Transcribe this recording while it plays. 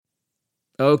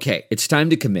Okay, it's time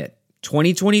to commit.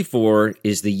 2024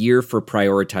 is the year for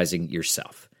prioritizing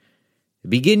yourself.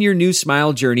 Begin your new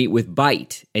smile journey with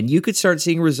Byte, and you could start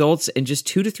seeing results in just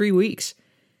 2 to 3 weeks.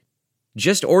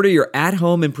 Just order your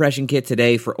at-home impression kit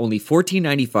today for only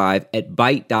 $14.95 at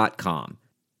Byte.com.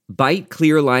 Byte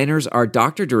clear liners are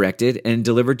doctor-directed and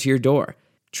delivered to your door.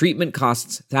 Treatment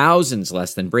costs thousands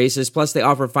less than braces, plus they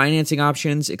offer financing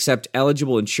options, accept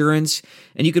eligible insurance,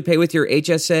 and you could pay with your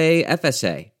HSA,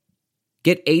 FSA.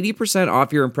 Get 80%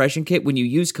 off your impression kit when you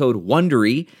use code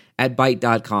WONDERY at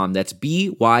Byte.com. That's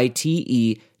BYTE.com.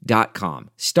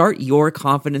 Start your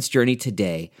confidence journey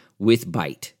today with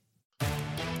Byte.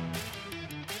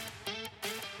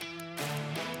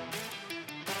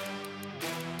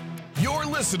 You're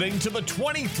listening to the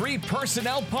 23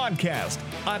 Personnel Podcast,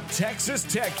 a Texas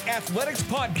Tech athletics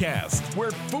podcast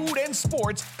where food and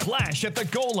sports clash at the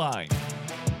goal line.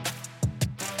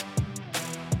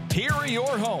 Here are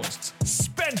your hosts,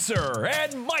 Spencer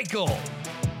and Michael.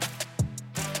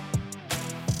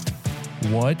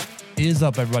 What is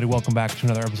up, everybody? Welcome back to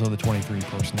another episode of the 23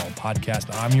 Personnel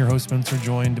Podcast. I'm your host, Spencer,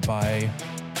 joined by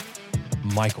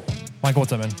Michael. Michael,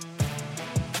 what's up, man?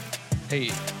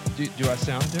 Hey, do I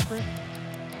sound different?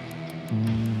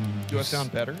 Do I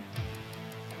sound better?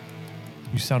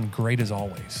 You sound great as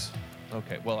always.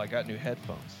 Okay, well, I got new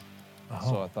headphones, Oh.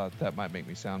 so I thought that might make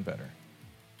me sound better.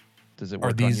 Does it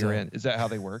work these, on your end? Is that how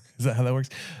they work? Is that how that works?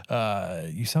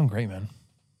 You sound great, man.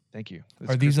 Thank you. It's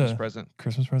Are a these Christmas present?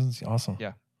 Christmas presents? Awesome.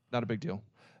 Yeah, not a big deal.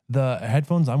 The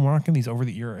headphones, I'm rocking these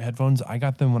over-the-ear headphones. I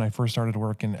got them when I first started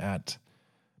working at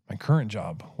my current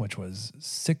job, which was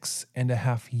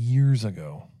 6.5 years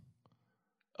ago.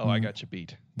 Oh, I got you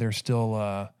beat. They're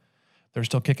still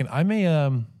kicking. I may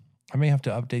have to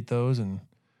update those and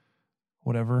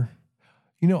whatever.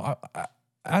 You know,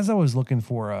 as I was looking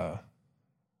for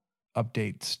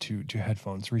updates to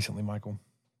headphones recently, Michael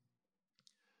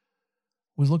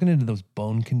was looking into those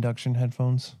bone conduction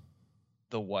headphones.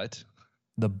 The what?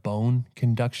 The bone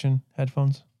conduction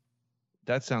headphones.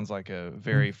 That sounds like a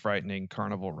very frightening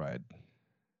carnival ride.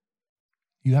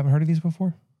 You haven't heard of these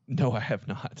before? No, I have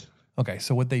not. Okay,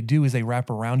 so what they do is they wrap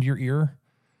around your ear.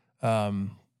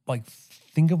 Like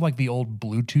think of like the old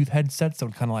Bluetooth headsets that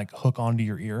would kind of like hook onto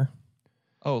your ear.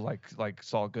 Oh, like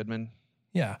Saul Goodman?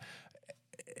 Yeah.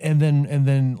 And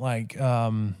then like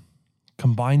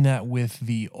combine that with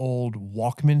the old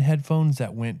Walkman headphones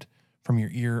that went from your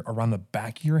ear around the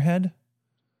back of your head.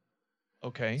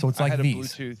 Okay. So it's like I had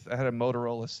these. I had a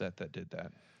Motorola set that did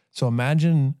that. So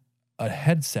imagine a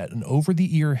headset, an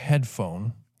over-the-ear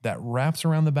headphone that wraps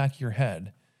around the back of your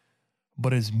head,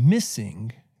 but is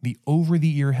missing the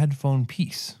over-the-ear headphone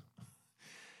piece.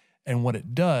 And what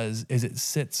it does is it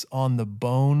sits on the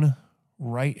bone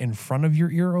right in front of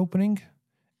your ear opening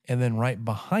and then right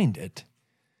behind it,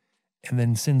 and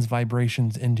then sends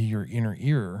vibrations into your inner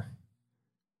ear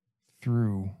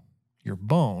through your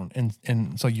bone.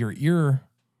 And so your ear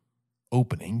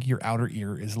opening, your outer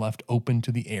ear is left open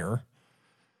to the air,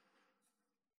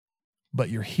 but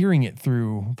you're hearing it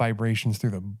through vibrations through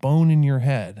the bone in your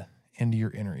head into your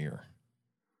inner ear.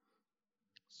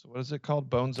 So what is it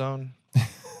called? Bone zone?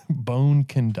 Bone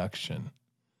conduction.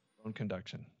 Bone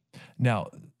conduction. Now,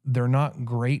 they're not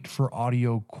great for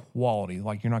audio quality.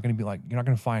 Like you're not going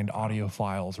to find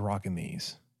audiophiles rocking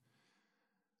these.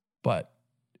 But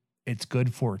it's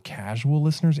good for casual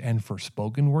listeners and for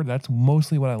spoken word. That's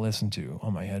mostly what I listen to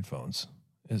on my headphones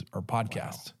or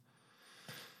podcasts.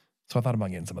 Wow. So I thought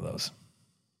about getting some of those.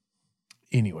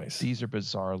 Anyways. These are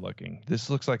bizarre looking. This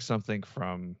looks like something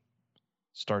from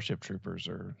Starship Troopers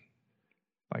or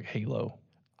like Halo.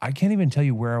 I can't even tell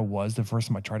you where I was the first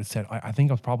time I tried to set. I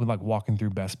think I was probably like walking through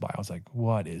Best Buy. I was like,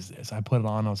 what is this? I put it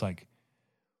on. I was like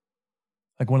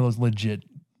one of those legit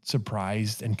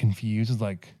surprised and confused. It's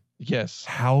like, yes.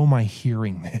 How am I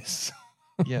hearing this?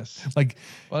 Yes. Like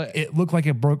it looked like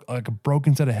a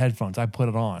broken set of headphones. I put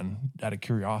it on out of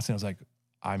curiosity. I was like,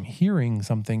 I'm hearing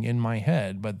something in my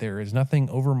head, but there is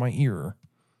nothing over my ear.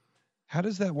 How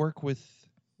does that work with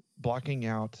blocking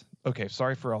out? Okay,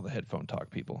 sorry for all the headphone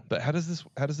talk, people, but how does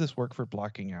this work for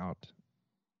blocking out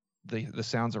the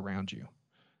sounds around you?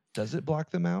 Does it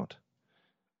block them out?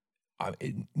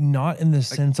 Not in the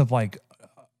sense of like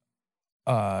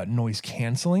noise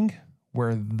canceling,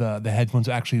 where the headphones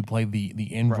actually play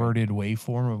the inverted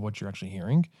waveform of what you're actually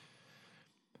hearing.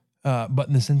 But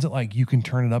in the sense that like you can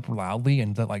turn it up loudly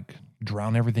and that like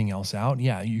drown everything else out.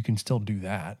 Yeah, you can still do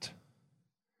that.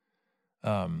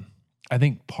 I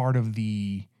think part of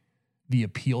the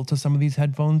appeal to some of these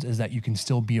headphones is that you can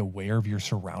still be aware of your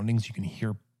surroundings. You can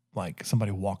hear like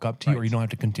somebody walk up to you, or you don't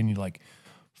have to continue to like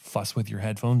fuss with your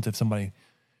headphones if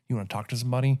you want to talk to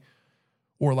somebody,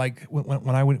 Or like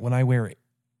when I wear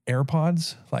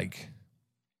AirPods, like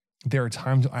there are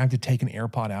times I have to take an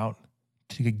AirPod out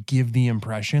to give the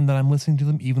impression that I'm listening to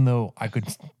them, even though I could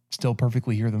still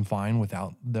perfectly hear them fine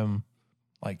without them.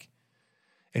 Like,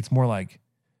 it's more like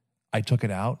I took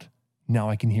it out. Now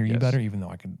I can hear you better, even though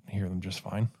I can hear them just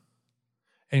fine.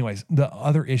 Anyways, the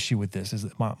other issue with this is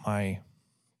that I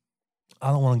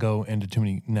don't want to go into too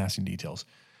many nasty details.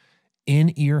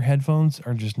 In-ear headphones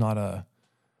are just not a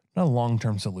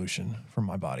long-term solution for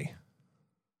my body.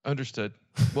 Understood.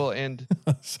 Well, and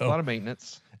So, a lot of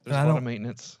maintenance. There's a lot of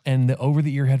maintenance. And the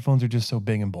over-the-ear headphones are just so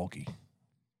big and bulky.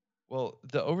 Well,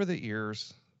 the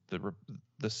over-the-ears,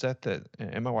 the set that,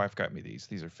 and my wife got me these.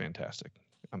 These are fantastic.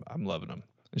 I'm loving them.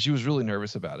 And she was really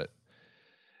nervous about it.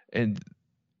 And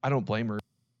I don't blame her.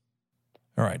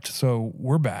 All right, so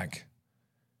we're back.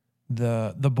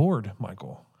 The board,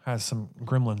 Michael, has some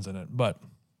gremlins in it, but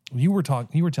you were telling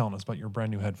us about your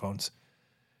brand new headphones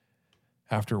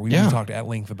after we talked at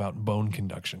length about bone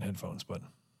conduction headphones, but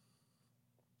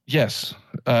yes.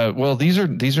 Well, these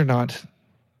are not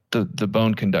the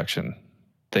bone conduction.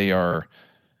 They are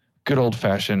good old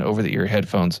fashioned over the ear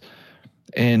headphones.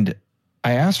 And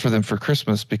I asked for them for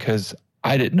Christmas because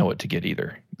I didn't know what to get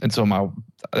either. And so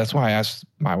that's why I asked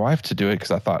my wife to do it,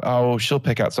 because I thought, oh, she'll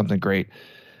pick out something great.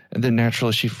 And then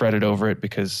naturally she fretted over it,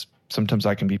 because sometimes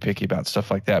I can be picky about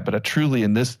stuff like that. But I truly,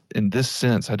 in this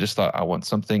sense, I just thought I want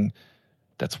something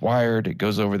that's wired. It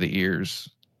goes over the ears.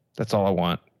 That's all I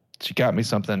want. She got me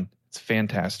something. It's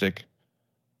fantastic.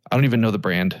 I don't even know the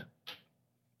brand,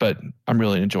 but I'm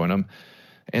really enjoying them.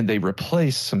 And they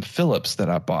replace some Philips that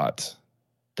I bought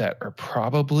that are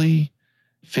probably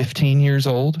 15 years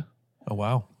old. Oh,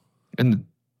 wow. And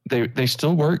they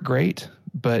still work great,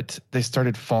 but they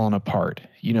started falling apart.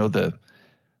 You know, the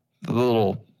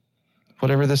little,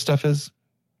 whatever this stuff is.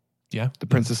 Yeah. The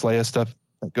Princess Leia stuff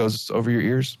that goes over your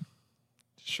ears.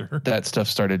 Sure. That stuff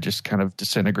started just kind of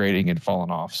disintegrating and falling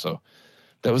off. So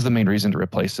that was the main reason to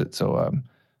replace it. So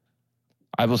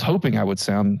I was hoping I would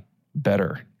sound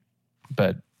better,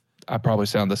 but I probably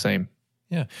sound the same.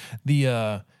 Yeah.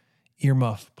 The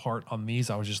earmuff part on these,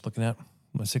 I was just looking at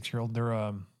my 6-year-old,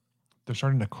 they're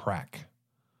starting to crack.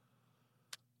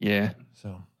 Yeah.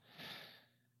 So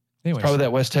anyway, probably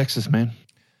that West Texas, man.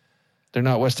 They're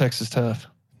not West Texas tough.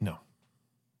 No. All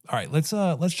right, let's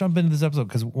jump into this episode,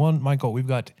 because one, Michael, we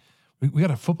got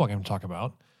a football game to talk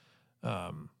about.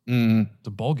 The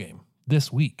bowl game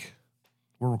this week.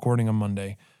 We're recording on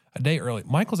Monday, a day early.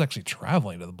 Michael's actually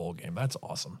traveling to the bowl game. That's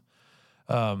awesome.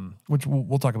 Which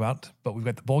we'll talk about. But we've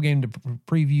got the bowl game to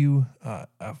preview,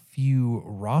 a few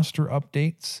roster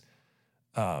updates,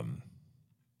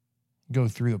 go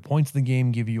through the points of the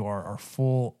game, give you our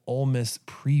full Ole Miss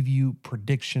preview,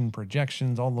 prediction,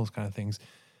 projections, all those kind of things.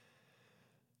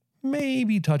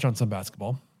 Maybe touch on some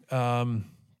basketball, and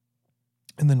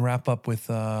then wrap up with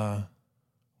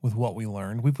what we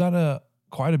learned. We've got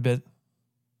quite a bit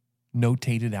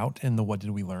notated out in the "What Did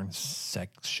We Learn"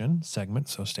 segment,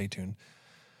 so stay tuned.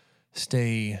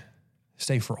 Stay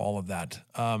for all of that.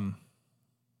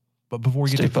 But before we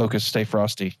get stay focused, stay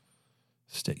frosty.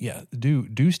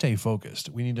 Do stay focused.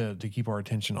 We need to keep our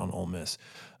attention on Ole Miss.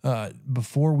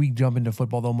 Before we jump into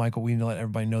football, though, Michael, we need to let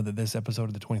everybody know that this episode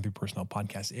of the 23 Personnel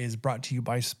Podcast is brought to you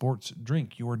by Sports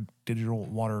Drink, your digital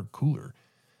water cooler.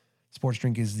 Sports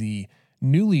Drink is the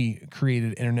newly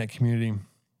created internet community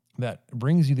that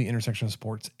brings you the intersection of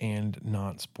sports and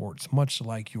non-sports, much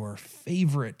like your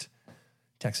favorite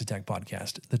Texas Tech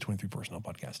podcast, the 23 Personnel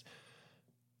Podcast.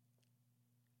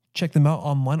 Check them out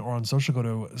online or on social. Go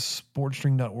to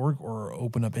sportsdrink.org or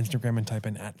open up Instagram and type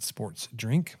in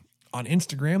 @sportsdrink. On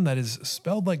Instagram, that is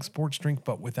spelled like sports drink,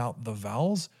 but without the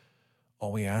vowels.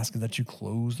 All we ask is that you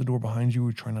close the door behind you.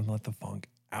 We're trying not to let the funk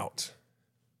out.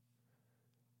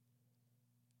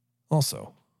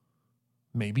 Also,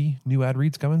 maybe new ad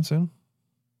reads coming soon.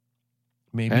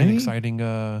 Maybe an exciting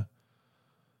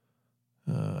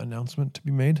announcement to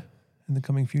be made in the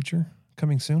coming future.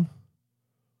 Coming soon.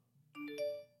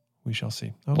 We shall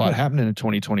see. A lot happening in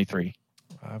 2023.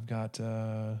 I've got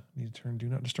need to turn Do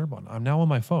Not Disturb on. I'm now on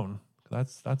my phone.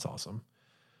 That's awesome.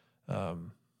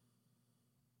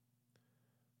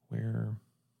 Where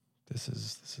this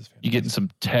is fantastic. You getting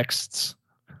some texts?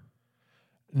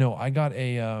 No, I got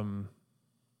a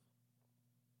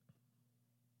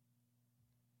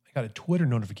Twitter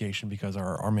notification because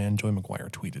our man Joey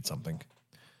McGuire tweeted something.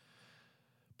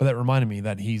 But that reminded me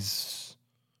that he's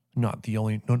not the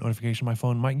only notification my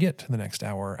phone might get in the next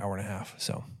hour and a half.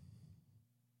 So,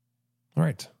 all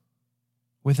right.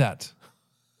 With that,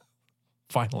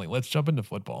 finally, let's jump into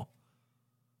football.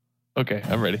 Okay,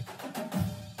 I'm ready.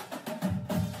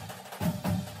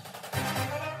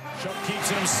 Chuck keeps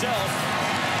it himself.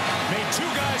 Made two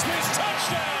guys miss.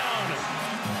 Touchdown!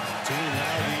 To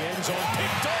now the end zone.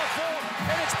 Picked off,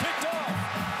 and it's picked off.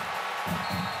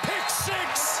 Pick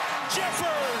six,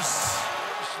 Jeffers.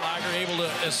 Schlager able to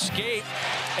escape,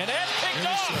 and then picked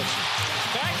off.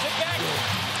 Back-to-back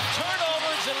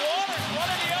turnovers, and Waters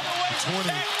running the other way. 20,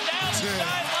 Back down the 10,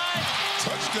 sideline.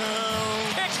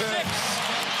 touchdown. Pick six,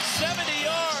 70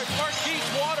 yards. Marquise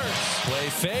Waters. Play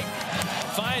fake.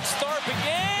 Finds Tharp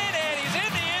again, and he's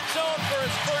in the end zone for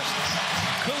his first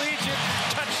collegiate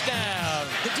touchdown.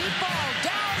 The deep ball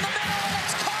down the middle, and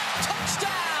it's caught.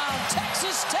 Touchdown,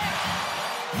 Texas Tech.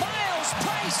 Miles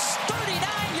Price, 39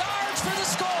 yards for the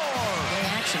score. Play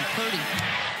action, Purdy.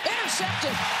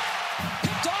 Intercepted.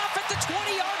 Picked off at the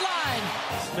 20-yard line.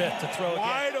 Smith to throw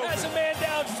again. Has a man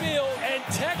downfield, and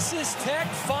Texas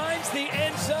Tech finds the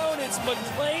end zone. It's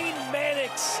McLean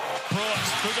Mannix.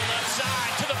 Brooks through the left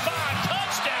side to the 5.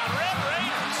 Touchdown, Red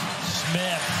Raiders.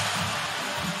 Smith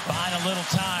buying a little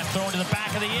time, throwing to the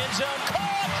back of the end zone.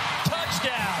 Caught.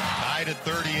 Touchdown. Tied at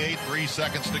 38, 3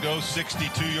 seconds to go,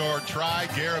 62-yard try.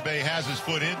 Garibay has his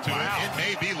foot into it. It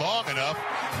may be long enough.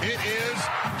 It is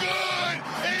good.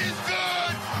 It is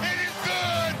good. It is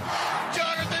good.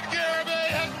 Jonathan Garibay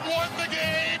has won the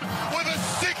game with a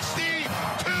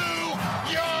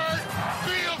 62-yard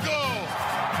field goal.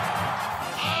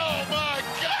 Oh, my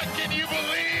God. Can you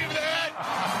believe that?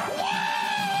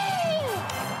 Wow!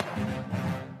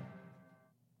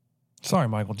 Sorry,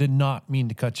 Michael. Did not mean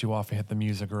to cut you off and hit the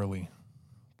music early.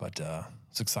 But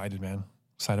it's excited, man.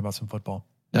 Excited about some football.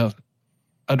 No,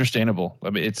 understandable.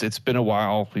 I mean, it's been a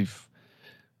while. We've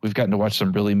gotten to watch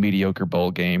some really mediocre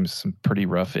bowl games, some pretty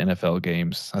rough NFL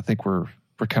games. I think we're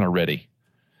kind of ready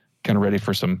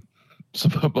for some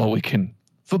football we can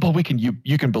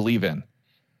you can believe in.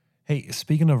 Hey,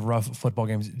 speaking of rough football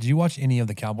games, did you watch any of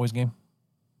the Cowboys game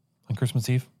on Christmas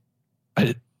Eve?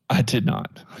 I did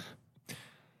not.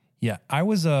 Yeah, I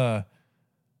was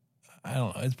I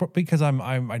don't know. It's because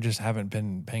I just haven't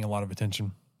been paying a lot of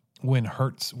attention. When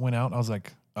Hurts went out, I was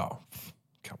like, oh,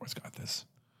 Cowboys got this.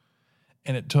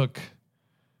 And it took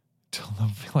till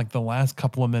the last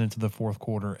couple of minutes of the fourth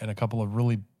quarter and a couple of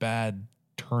really bad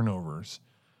turnovers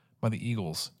by the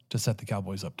Eagles to set the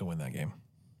Cowboys up to win that game.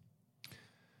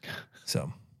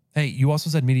 So, hey, you also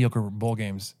said mediocre bowl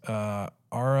games. I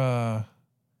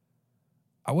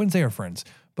wouldn't say our friends,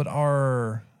 but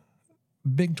our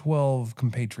Big 12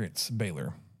 compatriots,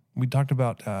 Baylor. We talked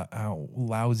about how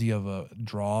lousy of a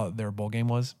draw their bowl game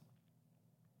was.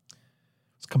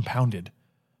 It's compounded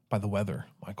by the weather,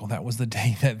 Michael. That was the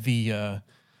day that the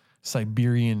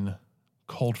Siberian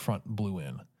cold front blew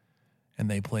in, and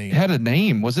they played. It had a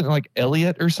name, wasn't it like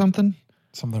Elliot or something?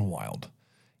 Something wild.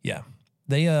 Yeah,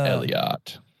 they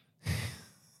Elliot.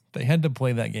 They had to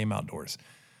play that game outdoors.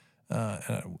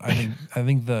 I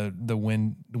think the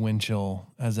wind chill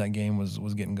as that game was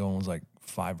getting going was like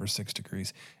 5 or 6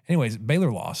 degrees. Anyways, Baylor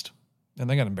lost, and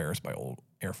they got embarrassed by Old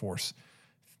Air Force,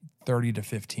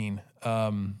 30-15.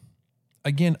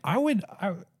 Again, I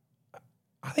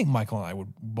think Michael and I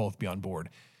would both be on board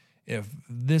if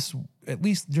this, at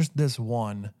least just this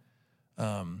one,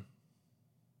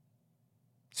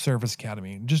 service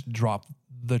academy just dropped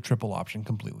the triple option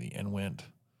completely and went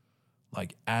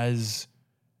like as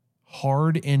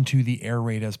hard into the air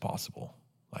raid as possible.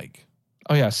 Like,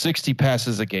 oh yeah, 60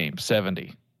 passes a game,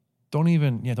 70. Don't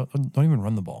even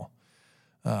run the ball.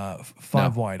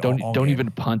 5 wide. Don't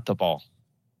even punt the ball.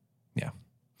 Yeah.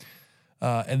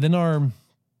 And then our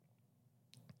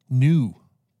new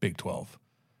Big 12,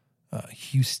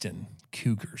 Houston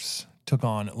Cougars took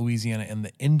on Louisiana in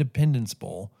the Independence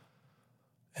Bowl,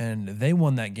 and they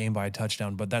won that game by a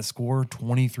touchdown. But that score,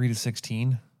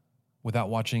 23-16, without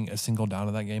watching a single down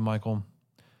of that game, Michael,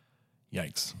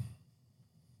 yikes.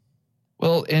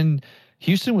 Well, and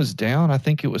Houston was down. I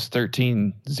think it was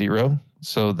 13-0.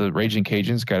 So the Raging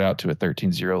Cajuns got out to a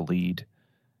 13-0 lead,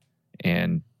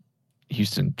 and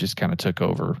Houston just kind of took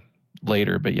over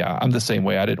later. But yeah, I'm the same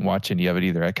way. I didn't watch any of it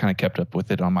either. I kind of kept up with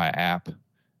it on my app.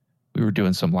 We were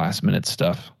doing some last minute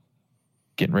stuff,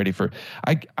 getting ready for.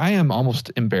 I am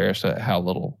almost embarrassed at how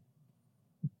little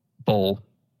bowl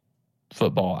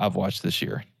football I've watched this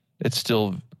year. It's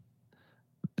still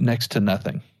next to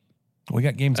nothing. We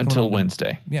got games until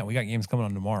Wednesday. Yeah, we got games coming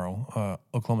on tomorrow.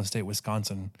 Oklahoma State,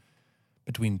 Wisconsin,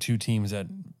 between two teams that,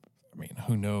 I mean,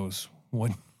 who knows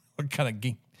what kind of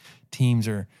teams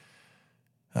are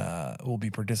will be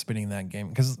participating in that game,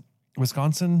 because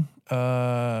Wisconsin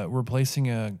replacing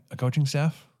a coaching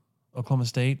staff. Oklahoma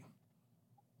State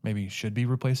maybe should be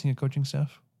replacing a coaching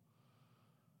staff.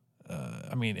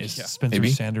 I mean, is Spencer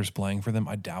Sanders playing for them?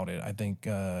 I doubt it. I think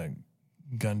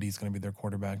Gundy's going to be their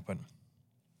quarterback. But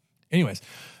anyways,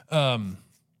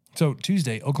 so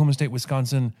Tuesday, Oklahoma State,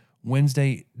 Wisconsin.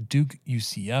 Wednesday, Duke,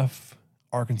 UCF,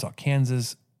 Arkansas,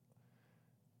 Kansas.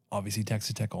 Obviously,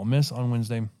 Texas Tech, Ole Miss on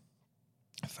Wednesday.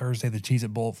 Thursday, the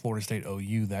Cheez-It Bowl, Florida State,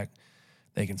 OU. That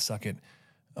they can suck it.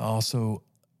 Also,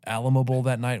 Alamo Bowl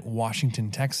that night, Washington,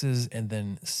 Texas. And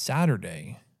then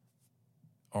Saturday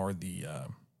are the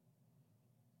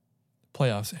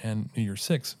playoffs and New Year's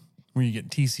Six, where you get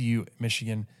TCU,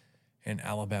 Michigan, and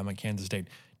Alabama, Kansas State.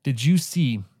 Did you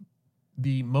see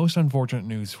the most unfortunate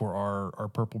news for our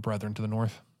purple brethren to the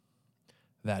north?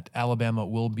 That Alabama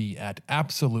will be at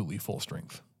absolutely full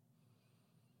strength.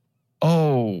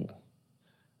 Oh,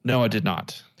 no, I did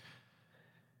not.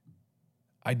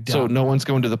 So no one's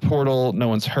going to the portal. No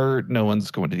one's hurt. No one's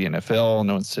going to the NFL.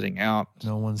 No one's sitting out.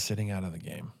 No one's sitting out of the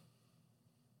game.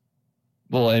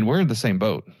 Well, and we're in the same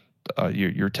boat.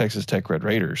 Your Texas Tech Red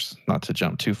Raiders, not to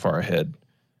jump too far ahead.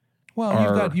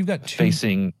 Well, you've got two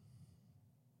facing.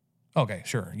 Okay,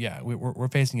 sure. Yeah, we're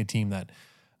facing a team that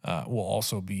will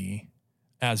also be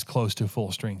as close to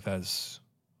full strength as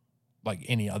like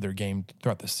any other game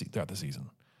throughout the season.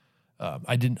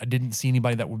 I didn't see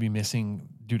anybody that would be missing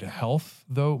due to health,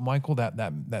 though, Michael.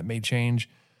 That may change.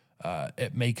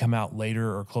 It may come out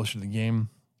later or closer to the game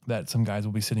that some guys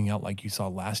will be sitting out, like you saw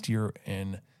last year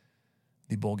in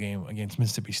the bowl game against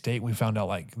Mississippi State. We found out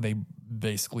like they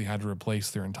basically had to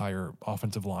replace their entire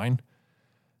offensive line.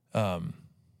 And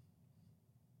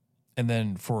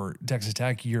then for Texas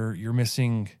Tech, you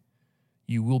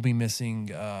will be missing.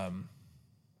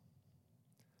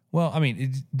 Well, I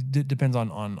mean, it depends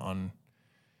on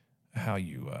how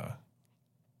you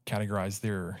categorize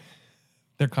their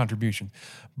contribution.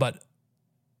 But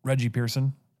Reggie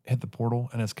Pearson hit the portal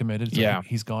and is committed. So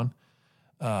he's gone.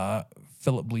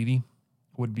 Philip Bleedy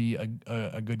would be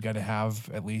a good guy to have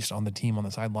at least on the team on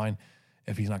the sideline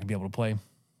if he's not going to be able to play.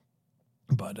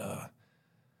 But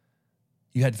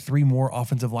you had 3 more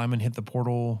offensive linemen hit the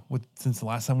portal since the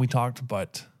last time we talked,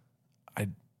 but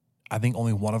I think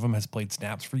only one of them has played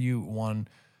snaps for you. One,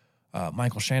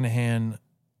 Michael Shanahan,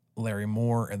 Larry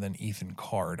Moore, and then Ethan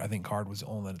Card. I think Card was the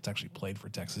only that's actually played for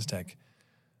Texas Tech.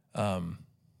 Other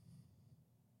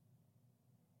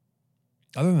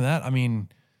than that, I mean,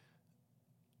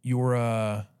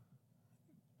 you're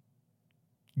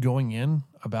going in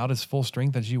about as full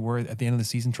strength as you were at the end of the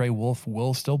season. Trey Wolf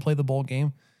will still play the bowl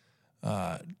game.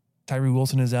 Tyree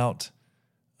Wilson is out.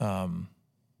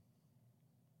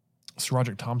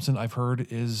 SaRodorick Thompson, I've heard,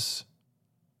 is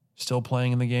still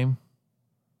playing in the game.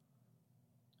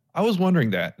 I was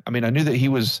wondering that. I mean, I knew that he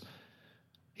was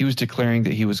declaring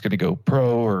that he was going to go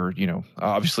pro, or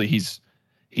obviously he's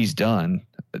done,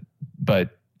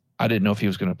 but I didn't know if he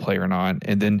was going to play or not.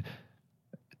 And then,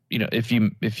 if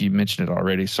you mentioned it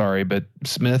already, sorry, but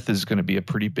Smith is going to be a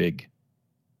pretty big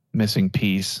missing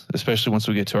piece, especially once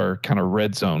we get to our kind of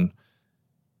red zone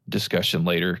discussion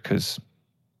later, because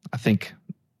I think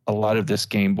a lot of this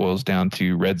game boils down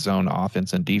to red zone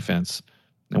offense and defense.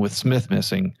 And with Smith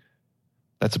missing,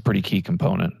 that's a pretty key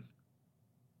component.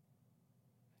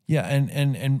 Yeah.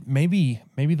 And maybe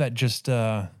that just,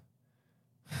 I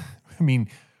mean,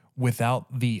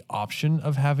 without the option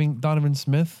of having Donovan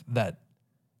Smith, that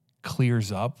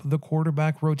clears up the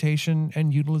quarterback rotation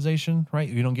and utilization, right?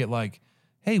 You don't get like,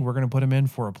 hey, we're going to put him in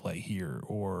for a play here,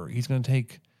 or he's going to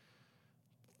take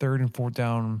 3rd and 4th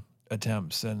down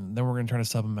attempts, and then we're going to try to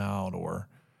sub him out or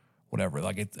whatever.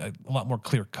 Like, it's a lot more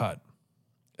clear cut,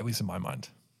 at least in my mind.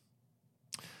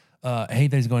 I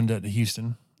hate that he's going to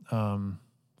Houston.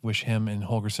 Wish him and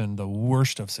Holgorsen the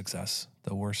worst of success,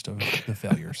 the worst of the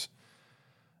failures,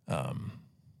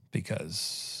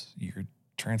 because you're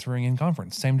transferring in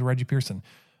conference. Same to Reggie Pearson,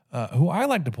 who I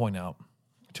like to point out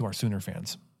to our Sooner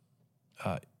fans.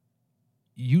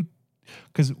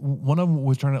 Because one of them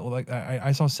was trying to,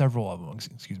 I saw several of them,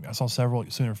 excuse me. I saw several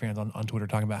Sooner fans on Twitter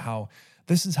talking about how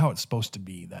this is how it's supposed to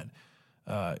be, that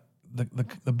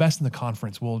the best in the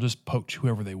conference will just poach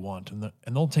whoever they want, and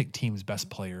they'll take teams'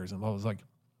 best players. And I was like,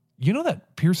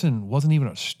 that Pearson wasn't even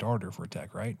a starter for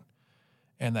Tech, right?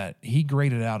 And that he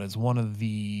graded out as one of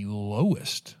the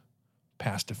lowest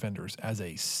pass defenders as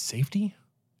a safety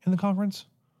in the conference.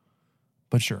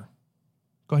 But sure,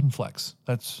 go ahead and flex.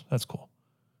 That's cool.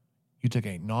 You took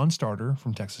a non-starter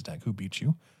from Texas Tech who beat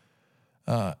you,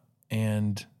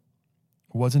 and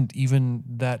wasn't even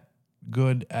that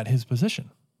good at his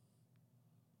position.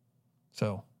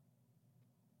 So,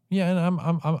 yeah, and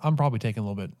I'm probably taking a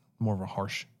little bit more of a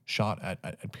harsh shot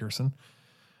at Pearson,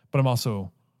 but I'm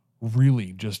also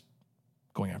really just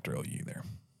going after OU there.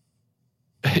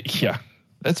 Yeah,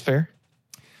 that's fair.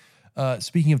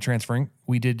 Speaking of transferring,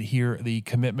 we did hear the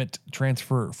commitment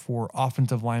transfer for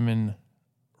offensive lineman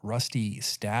Rusty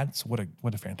Stats.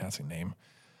 What a fantastic name.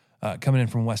 Coming in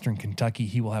from Western Kentucky,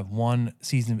 he will have 1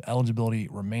 season of eligibility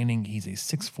remaining. He's a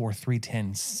 6'4",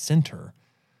 310 center.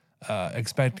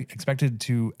 Expected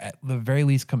to, at the very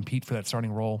least, compete for that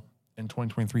starting role in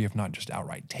 2023, if not just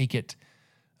outright take it.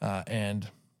 And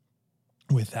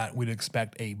with that, we'd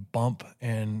expect a bump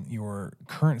in your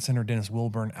current center, Dennis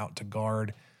Wilburn, out to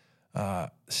guard.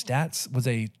 Stats was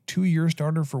a 2-year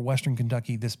starter for Western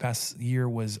Kentucky. This past year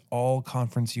was all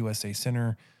Conference USA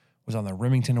center, was on the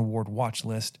Remington Award watch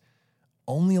list,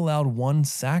 only allowed 1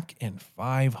 sack and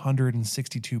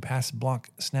 562 pass block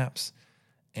snaps,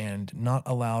 and not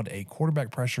allowed a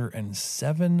quarterback pressure in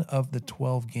 7 of the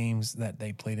 12 games that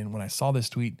they played in. When I saw this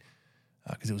tweet,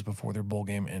 because it was before their bowl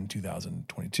game in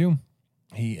 2022,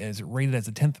 he is rated as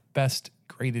the 10th best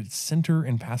graded center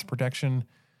in pass protection.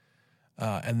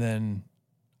 And then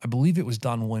I believe it was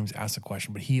Don Williams asked a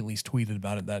question, but he at least tweeted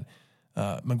about it, that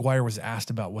McGuire was asked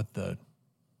about what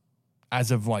as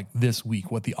of like this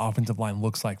week, what the offensive line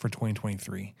looks like for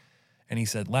 2023. And he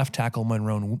said left tackle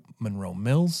Monroe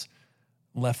Mills,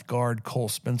 left guard Cole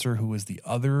Spencer, who was the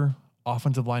other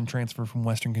offensive line transfer from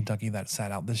Western Kentucky that sat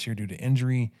out this year due to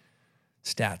injury,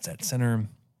 Stats at center,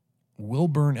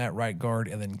 Wilburn at right guard,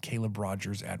 and then Caleb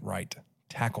Rogers at right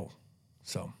tackle.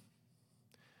 So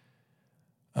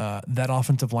that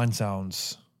offensive line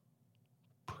sounds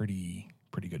pretty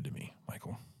good to me,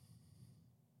 Michael.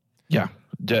 Yeah,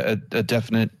 a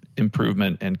definite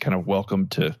improvement, and kind of welcome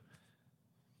to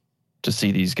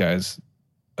see these guys,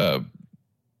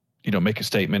 make a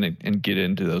statement and get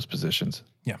into those positions.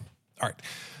 Yeah. All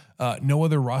right. No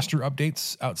other roster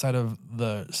updates outside of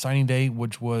the signing day,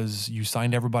 which was you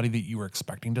signed everybody that you were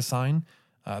expecting to sign.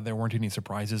 There weren't any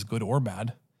surprises, good or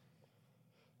bad.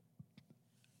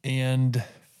 And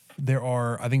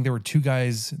I think there were 2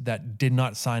 guys that did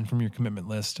not sign from your commitment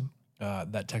list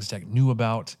that Texas Tech knew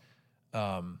about.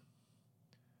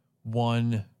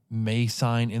 One may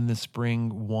sign in the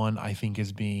spring. One, I think,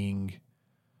 is being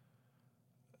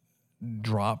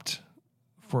dropped,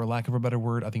 for lack of a better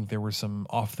word. I think there were some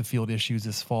off-the-field issues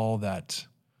this fall that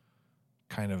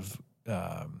kind of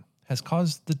has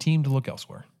caused the team to look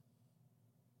elsewhere.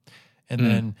 And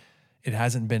then it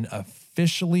hasn't been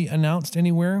officially announced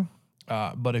anywhere,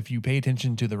 but if you pay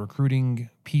attention to the recruiting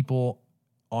people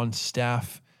on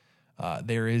staff,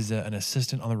 there is an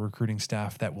assistant on the recruiting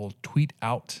staff that will tweet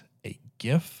out a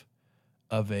GIF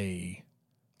of a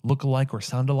look-alike or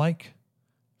sound-alike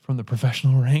from the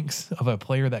professional ranks of a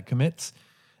player that commits.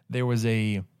 There was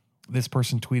this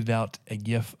person tweeted out a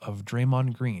GIF of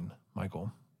Draymond Green,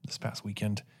 Michael, this past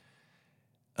weekend.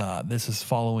 This is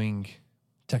following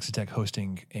Texas Tech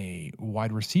hosting a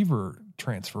wide receiver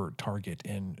transfer target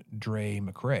in Dre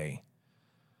McRae,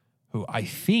 who I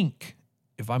think,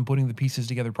 if I'm putting the pieces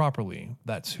together properly,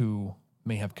 that's who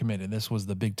may have committed. This was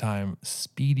the big-time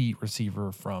speedy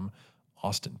receiver from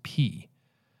Austin Peay.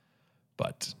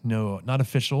 But no, not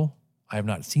official. I have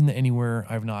not seen that anywhere.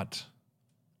 I'm not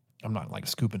like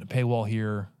scooping a paywall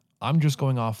here. I'm just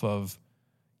going off of,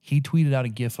 he tweeted out a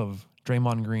GIF of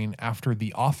Draymond Green after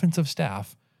the offensive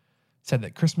staff said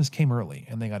that Christmas came early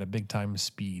and they got a big-time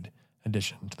speed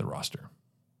addition to the roster.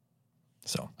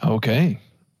 So. Okay.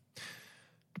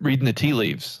 Reading the tea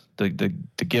leaves, the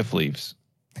GIF leaves.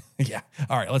 Yeah.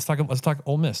 All right. Let's talk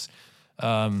Ole Miss.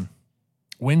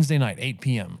 Wednesday night, 8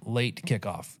 p.m., late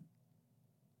kickoff.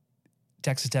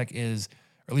 Texas Tech is,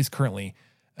 or at least currently,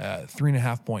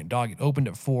 3.5 point dog. It opened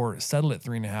at 4, settled at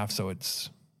 3.5, so it's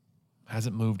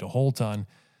hasn't moved a whole ton,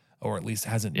 or at least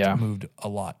hasn't moved a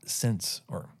lot since,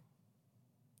 or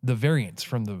the variance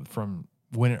from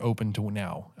when it opened to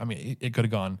now. I mean, it could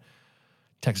have gone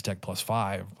Texas Tech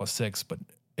 +5, +6, but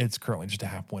it's currently just a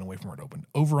half point away from where it opened.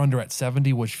 Over under at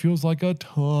 70, which feels like a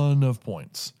ton of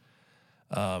points.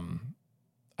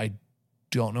 I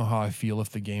don't know how I feel if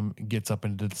the game gets up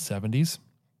into the 70s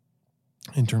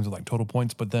in terms of like total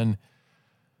points, but then,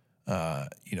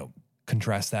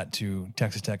 contrast that to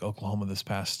Texas Tech, Oklahoma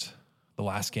the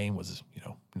last game was,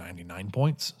 99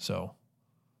 points. So,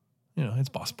 it's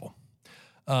possible.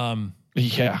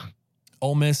 Yeah.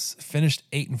 Ole Miss finished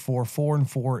 8-4,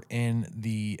 4-4 in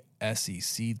the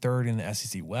SEC, third in the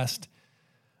SEC West.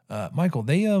 Michael,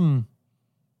 they had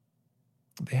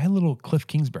a little Cliff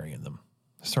Kingsbury in them.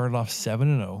 Started off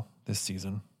 7-0 this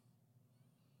season,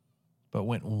 but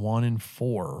went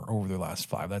 1-4 over their last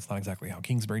 5. That's not exactly how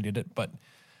Kingsbury did it, but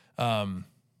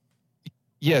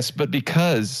yes, but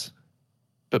because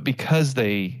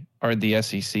they are in the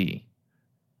SEC,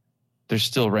 they're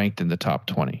still ranked in the top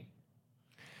 20.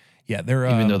 Yeah, they're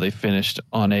even though they finished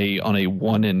on a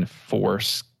 1-4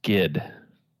 skid.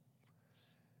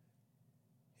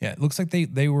 Yeah, it looks like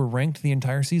they were ranked the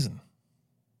entire season.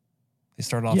 They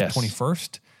started off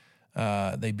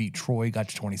 21st. They beat Troy, got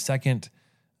to 22nd.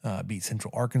 Beat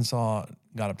Central Arkansas,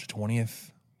 got up to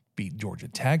 20th. Beat Georgia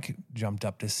Tech, jumped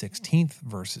up to 16th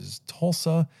versus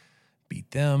Tulsa. Beat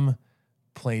them.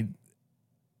 Played,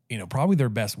 probably their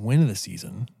best win of the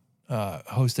season.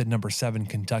 Hosted number 7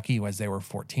 Kentucky as they were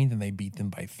 14th, and they beat them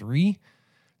by 3.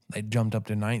 They jumped up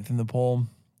to 9th in the poll.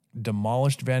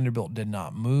 Demolished Vanderbilt, did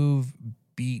not move.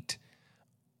 Beat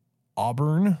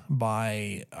Auburn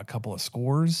by a couple of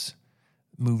scores.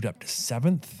 Moved up to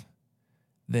 7th.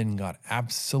 Then got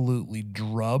absolutely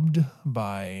drubbed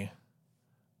by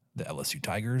the LSU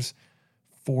Tigers,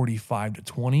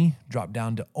 45-20. Dropped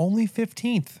down to only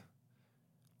 15th.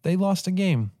 They lost a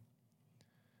game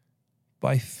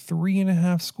by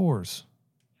 3.5 scores.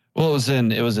 Well,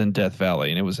 it was in Death Valley,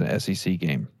 and it was an SEC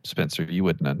game, Spencer. You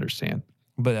wouldn't understand.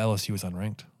 But LSU was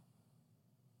unranked.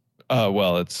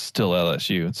 Well, it's still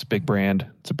LSU. It's a big brand.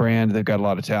 It's a brand. They've got a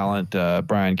lot of talent.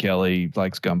 Brian Kelly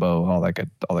likes gumbo, all that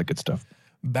good stuff.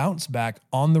 Bounce back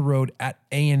on the road at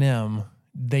A&M.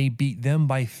 They beat them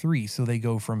by 3, so they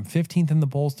go from 15th in the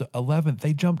polls to 11th.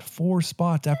 They jumped 4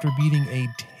 spots after beating a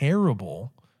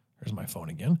terrible, there's my phone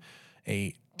again,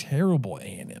 a terrible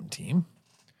A&M team.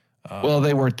 Well,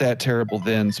 they weren't that terrible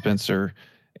then, Spencer.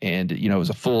 And, it was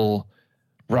a full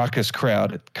raucous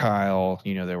crowd at Kyle.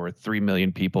 There were 3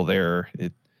 million people there.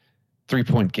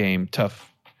 3-point game,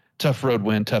 tough road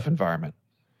win, tough environment.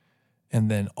 And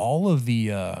then all of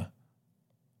the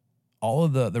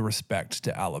respect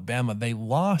to Alabama. They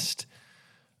lost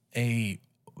a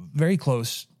very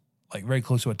close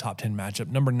to a top 10 matchup.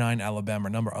 Number 9 Alabama,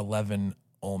 number 11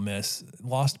 Ole Miss,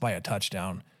 lost by a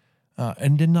touchdown,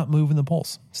 and did not move in the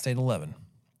polls. Stayed 11.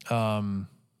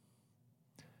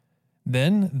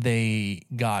 Then they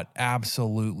got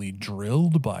absolutely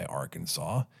drilled by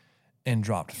Arkansas and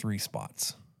dropped 3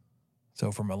 spots.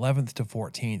 So from 11th to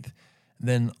 14th,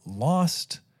 then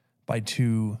lost by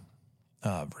 2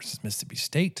 versus Mississippi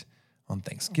State on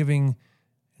Thanksgiving,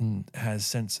 and has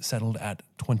since settled at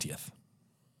 20th.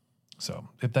 So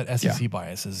if that SEC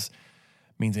bias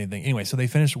means anything. Anyway, so they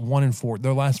finished 1-4.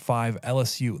 Their last 5,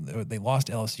 LSU, they lost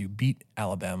LSU, beat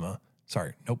Alabama.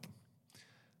 Sorry, nope.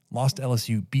 Lost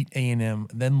LSU, beat A&M,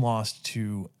 then lost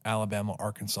to Alabama,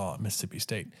 Arkansas, Mississippi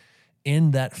State.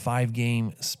 In that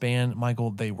 5-game span,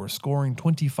 Michael, they were scoring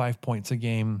 25 points a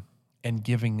game and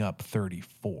giving up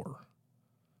 34.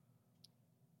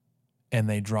 And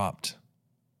they dropped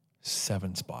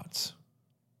 7 spots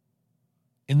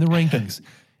in the rankings,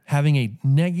 having a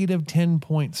negative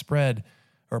 10-point spread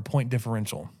or point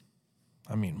differential.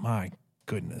 I mean, my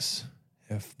goodness,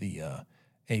 if the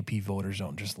AP voters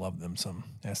don't just love them some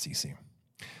SEC.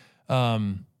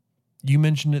 You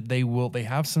mentioned it. They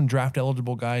have some draft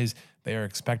eligible guys. They are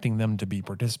expecting them to be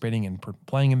participating and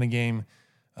playing in the game.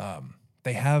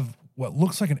 They have what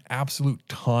looks like an absolute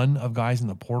ton of guys in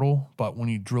the portal, but when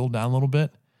you drill down a little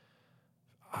bit,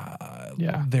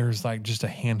 there's like just a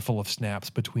handful of snaps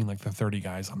between like the 30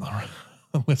 guys on the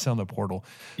list on the portal.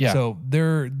 Yeah. So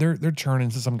they're churning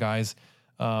to some guys,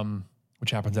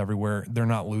 which happens everywhere. They're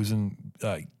not losing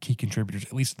key contributors,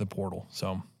 at least to the portal.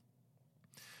 So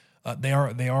they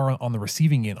are on the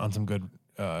receiving end on some good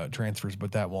transfers,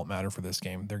 but that won't matter for this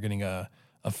game. They're getting a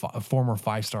former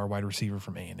 5-star wide receiver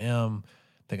from A&M.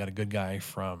 They got a good guy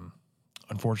from,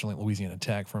 unfortunately, Louisiana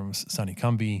Tech from Sonny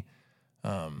Cumbie.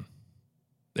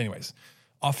 Anyways,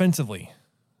 offensively,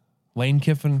 Lane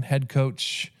Kiffin, head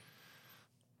coach,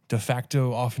 de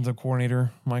facto offensive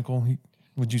coordinator. Michael,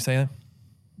 would you say that?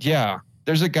 Yeah.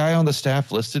 There's a guy on the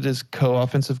staff listed as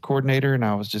co-offensive coordinator, and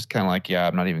I was just kind of like,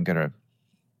 I'm not even going to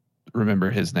remember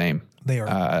his name. They are.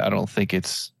 I don't think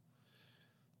it's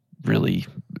really,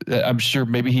 I'm sure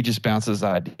maybe he just bounces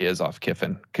ideas off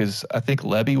Kiffin, because I think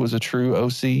Lebby was a true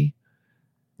OC.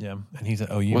 Yeah, and he's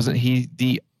at OU. Wasn't he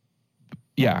the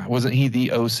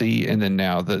OC? And then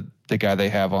now the guy they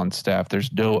have on staff,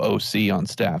 there's no OC on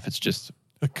staff. It's just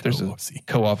there's a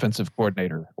co-offensive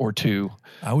coordinator or 2.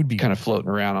 I would be kind of floating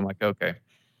around. I'm like, okay.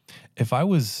 If I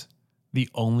was the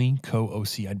only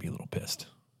co-OC, I'd be a little pissed.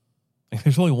 Like,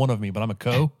 there's only one of me, but I'm a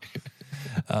co.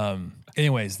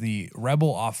 Anyways, the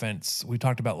Rebel offense we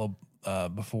talked about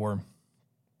before,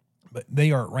 but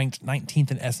they are ranked 19th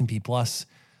in S&P Plus.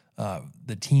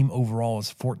 The team overall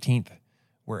is 14th,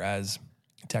 whereas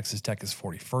Texas Tech is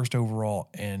 41st overall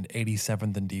and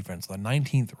 87th in defense. The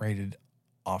 19th rated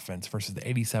offense versus the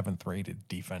 87th rated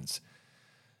defense.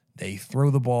 They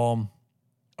throw the ball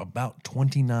about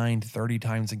 29 to 30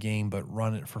 times a game, but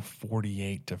run it for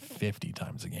 48 to 50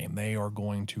 times a game. They are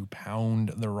going to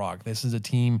pound the rock. This is a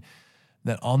team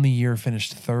that on the year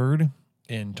finished third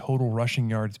in total rushing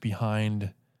yards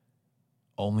behind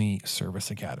only service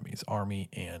academies, Army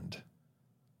and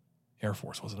Air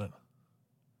Force, wasn't it?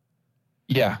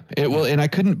 Yeah. And I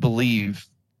couldn't believe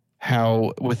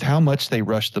with how much they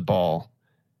rushed the ball,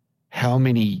 how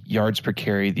many yards per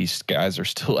carry these guys are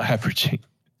still averaging.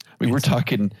 I mean, we're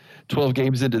talking 12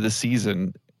 games into the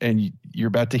season, and you're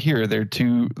about to hear their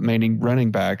two remaining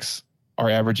running backs are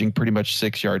averaging pretty much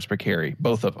 6 yards per carry,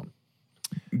 both of them.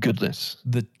 Goodness.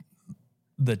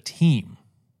 The team,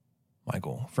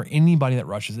 Michael, for anybody that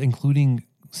rushes, including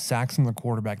sacks from the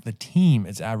quarterback, the team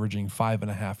is averaging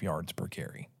 5.5 yards per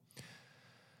carry.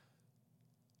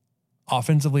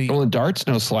 Offensively, well, and Dart's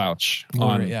no slouch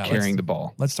on carrying the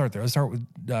ball. Let's start there. Let's start with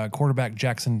quarterback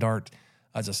Jackson Dart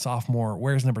as a sophomore.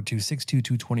 Wears number 2, 6'2",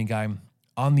 220 guy.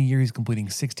 On the year, he's completing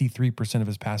 63% of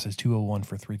his passes, 201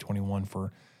 for 321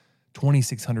 for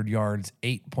 2,600 yards,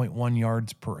 8.1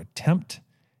 yards per attempt,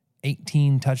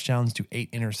 18 touchdowns to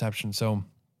 8 interceptions. So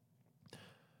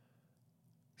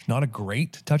it's not a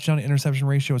great touchdown to interception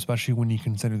ratio, especially when you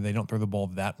consider they don't throw the ball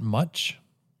that much.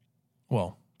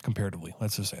 Well, comparatively,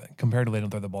 let's just say that. Comparatively, they don't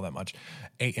throw the ball that much.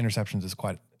 8 interceptions is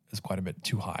quite a bit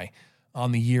too high.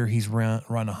 On the year, he's run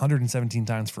 117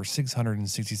 times for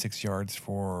 666 yards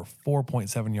for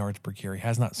 4.7 yards per carry.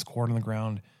 Has not scored on the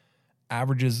ground.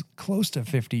 Averages close to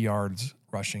 50 yards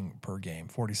rushing per game,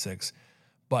 46.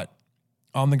 But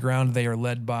on the ground, they are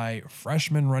led by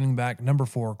freshman running back number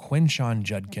 4, Quinshon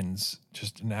Judkins.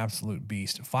 Just an absolute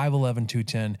beast. 5'11",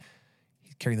 210.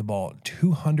 He carried the ball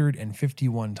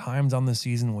 251 times on the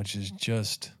season, which is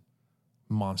just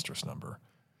monstrous number.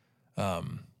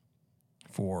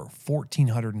 For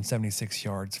 1,476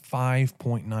 yards,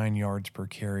 5.9 yards per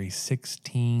carry,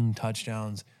 16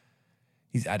 touchdowns.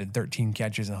 He's added 13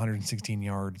 catches, 116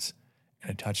 yards,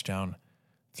 and a touchdown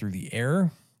through the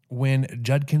air. When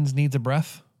Judkins needs a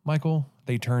breath, Michael,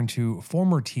 they turn to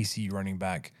former TCU running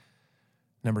back,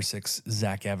 number 6,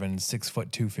 Zach Evans,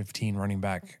 6'2", 215 running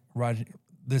back.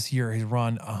 This year, he's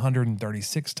run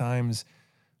 136 times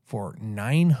for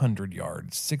 900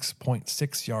 yards,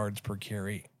 6.6 yards per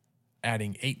carry,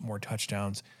 adding 8 more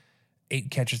touchdowns,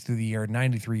 8 catches through the air,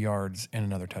 93 yards, and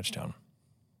another touchdown.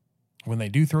 When they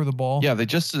do throw the ball, they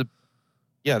just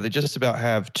about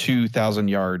have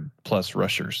 2,000-yard plus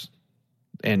rushers,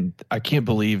 and I can't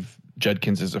believe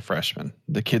Judkins is a freshman.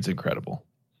 The kid's incredible.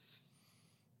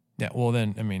 Yeah, well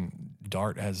then, I mean,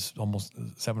 Dart has almost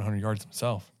 700 yards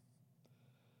himself.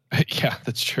 Yeah,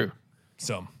 that's true.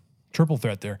 So, triple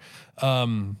threat there.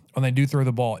 When they do throw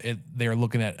the ball, they are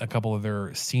looking at a couple of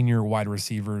their senior wide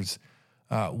receivers.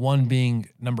 One being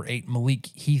number 8, Malik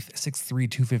Heath,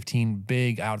 6'3", 215,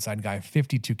 big outside guy,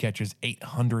 52 catches,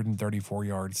 834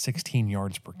 yards, 16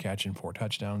 yards per catch, and 4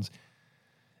 touchdowns.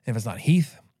 If it's not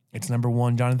Heath, it's number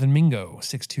 1, Jonathan Mingo,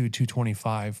 6'2",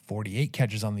 225, 48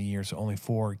 catches on the year, so only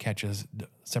 4 catches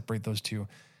separate those two,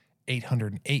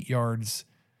 808 yards,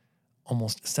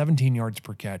 almost 17 yards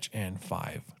per catch, and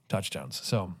 5 touchdowns.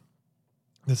 So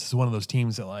this is one of those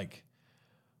teams that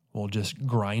will just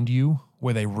grind you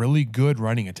with a really good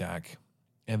running attack.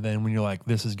 And then when you're like,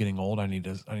 this is getting old, I need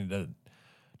to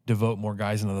devote more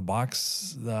guys into the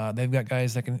box. They've got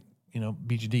guys that can,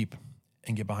 beat you deep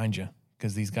and get behind you.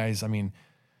 Because these guys,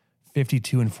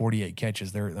 52 and 48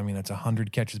 catches. That's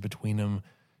 100 catches between them,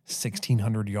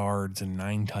 1,600 yards and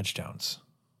 9 touchdowns.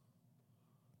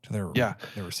 To their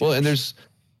receivers. Well,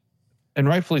 and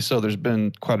rightfully so, there's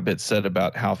been quite a bit said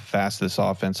about how fast this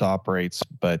offense operates.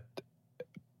 But,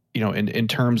 in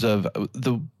terms of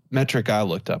the metric I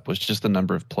looked up was just the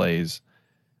number of plays.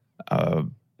 I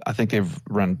think they've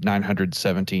run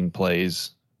 917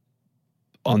 plays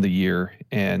on the year,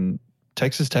 and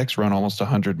Texas Tech's run almost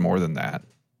 100 more than that.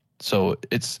 So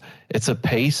it's a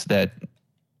pace that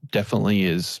definitely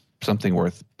is something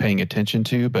worth paying attention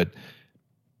to, but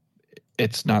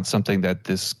it's not something that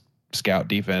this scout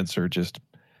defense or just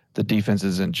the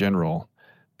defenses in general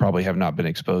probably have not been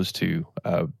exposed to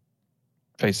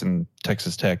facing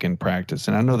Texas Tech in practice.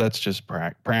 And I know that's just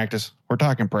practice. We're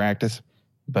talking practice,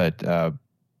 but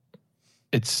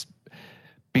it's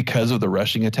because of the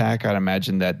rushing attack. I'd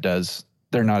imagine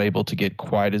they're not able to get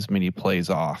quite as many plays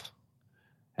off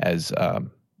as,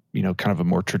 kind of a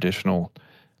more traditional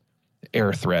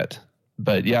air threat.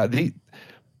 But yeah,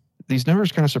 these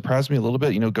numbers kind of surprised me a little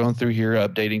bit, going through here,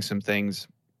 updating some things.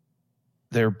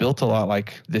 They're built a lot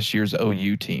like this year's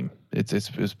OU team.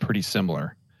 It's pretty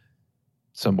similar.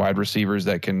 Some wide receivers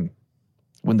that can,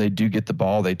 when they do get the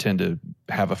ball, they tend to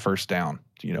have a first down.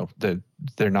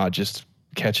 They're not just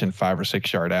catching 5 or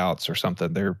 6 yard outs or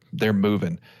something. They're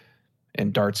moving,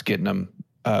 and Dart's getting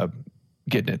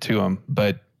it to them.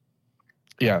 But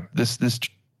yeah, this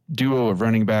duo of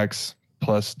running backs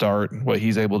plus Dart, what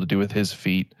he's able to do with his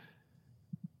feet,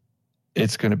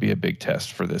 it's going to be a big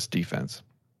test for this defense.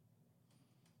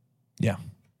 Yeah.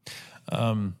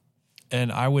 And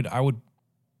I would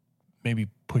maybe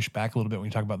push back a little bit when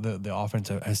you talk about the offense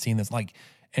has seen this, like,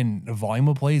 and the volume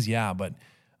of plays. Yeah. But,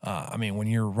 I mean, when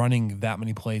you're running that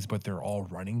many plays, but they're all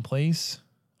running plays,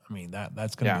 I mean,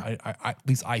 that's going to be, at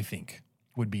least I think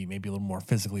would be maybe a little more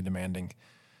physically demanding,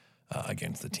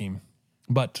 against the team,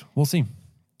 but we'll see.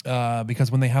 Because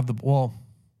when they have we'll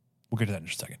get to that in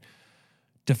just a second.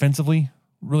 Defensively,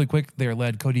 really quick, they are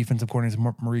led co-defensive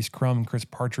coordinators Maurice Crum and Chris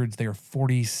Partridge. They are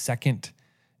 42nd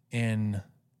in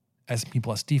S&P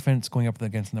Plus defense, going up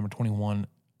against number 21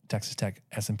 Texas Tech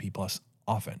S&P Plus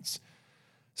offense.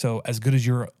 So as good as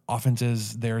your offense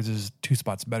is, theirs is 2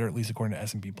 spots better, at least according to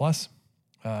S&P Plus.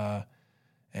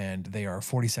 And they are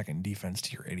 42nd defense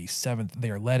to your 87th. They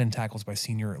are led in tackles by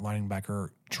senior linebacker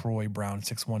Troy Brown,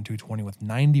 6'1", 220, with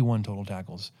 91 total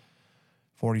tackles,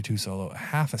 42 solo,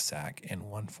 half a sack, and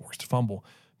 1 forced fumble.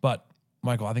 But,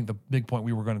 Michael, I think the big point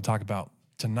we were going to talk about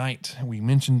tonight, we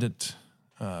mentioned it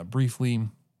briefly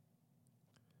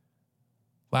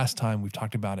last time we've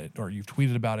talked about it, or you've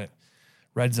tweeted about it,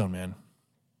 red zone, man.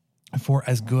 For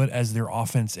as good as their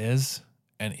offense is,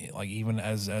 and like even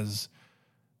as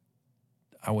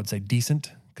I would say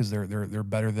decent, because they're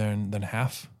better than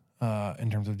half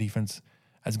in terms of defense.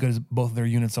 As good as both of their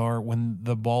units are, when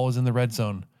the ball is in the red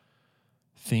zone,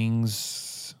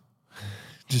 things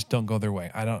just don't go their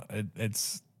way.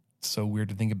 It's so weird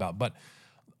to think about. But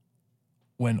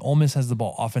when Ole Miss has the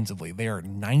ball offensively, they are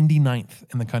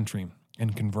 99th in the country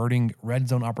in converting red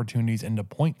zone opportunities into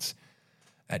points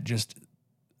at just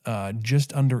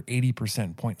under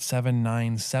 80%,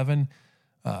 0.797.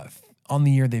 On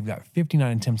the year, they've got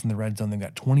 59 attempts in the red zone. They've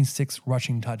got 26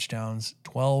 rushing touchdowns,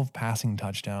 12 passing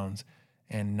touchdowns,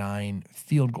 and 9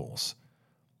 field goals.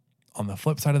 On the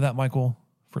flip side of that, Michael,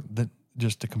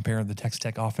 just to compare the Texas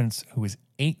Tech offense, who is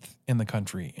 8th in the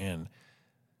country in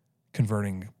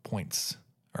converting points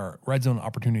or red zone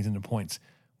opportunities into points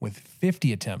with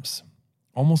 50 attempts,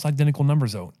 almost identical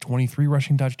numbers though, 23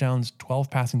 rushing touchdowns, 12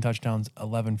 passing touchdowns,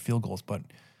 11 field goals, but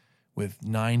with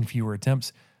 9 fewer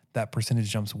attempts, that percentage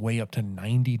jumps way up to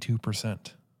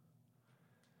 92%.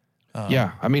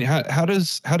 Yeah. I mean, how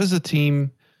does a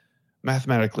team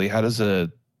mathematically, how does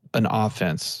an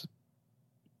offense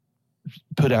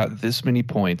put out this many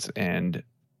points and,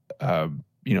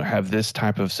 have this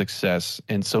type of success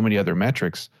in so many other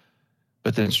metrics,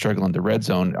 but then struggle in the red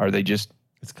zone? Are they just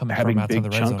having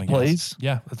big chunk plays?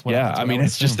 Yeah. That's what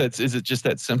is it just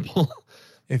that simple?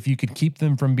 If you could keep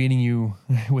them from beating you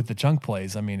with the chunk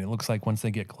plays, I mean, it looks like once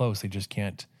they get close, they just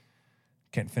can't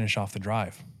finish off the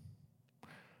drive.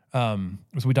 So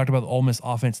we talked about the Ole Miss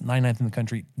offense, 99th in the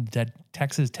country. The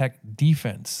Texas Tech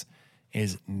defense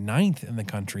is 9th in the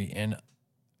country in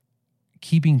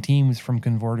keeping teams from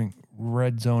converting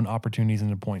red zone opportunities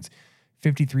into points.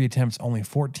 53 attempts, only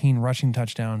 14 rushing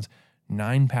touchdowns,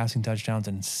 9 passing touchdowns,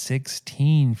 and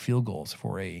 16 field goals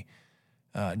for a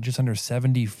just under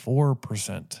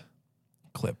 74%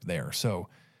 clip there. So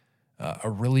a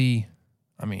really,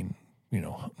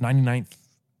 99th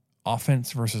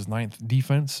offense versus 9th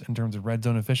defense in terms of red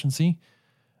zone efficiency.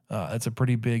 That's a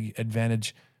pretty big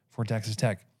advantage for Texas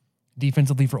Tech.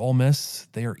 Defensively for Ole Miss,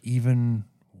 they are even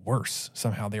worse.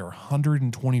 Somehow they are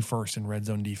 121st in red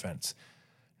zone defense.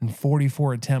 In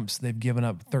 44 attempts, they've given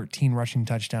up 13 rushing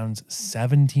touchdowns,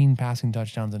 17 passing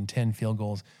touchdowns, and 10 field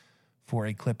goals for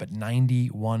a clip at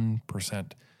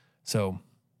 91%. So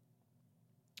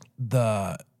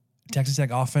the Texas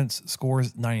Tech offense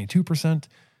scores 92%.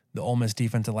 The Ole Miss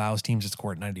defense allows teams to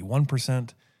score at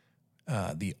 91%.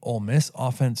 The Ole Miss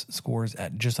offense scores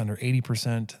at just under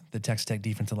 80%. The Texas Tech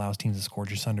defense allows teams to score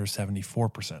just under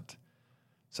 74%.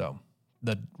 So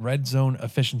the red zone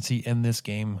efficiency in this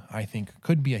game, I think,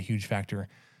 could be a huge factor,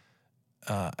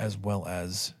 as well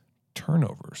as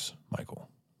turnovers, Michael.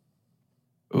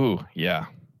 Ooh, yeah.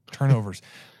 Turnovers.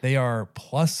 They are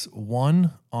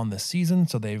 +1 on the season,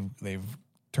 so they've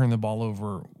turned the ball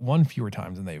over 1 fewer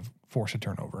times than they've forced a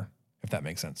turnover, if that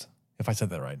makes sense, if I said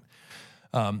that right.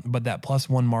 But that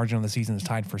 +1 margin on the season is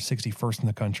tied for 61st in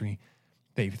the country.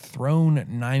 They've thrown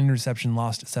 9 interceptions,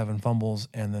 lost 7 fumbles,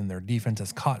 and then their defense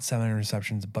has caught 7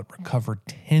 interceptions but recovered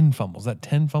 10 fumbles. That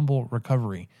 10 fumble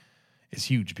recovery is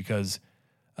huge because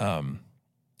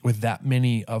with that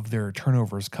many of their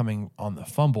turnovers coming on the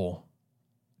fumble,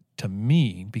 to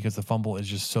me, because the fumble is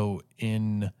just so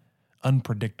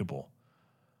unpredictable,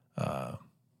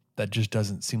 that just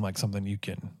doesn't seem like something you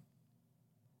can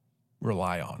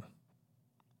rely on.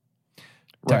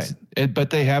 Right. But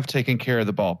they have taken care of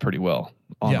the ball pretty well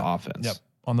on offense. Yep.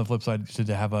 On the flip side,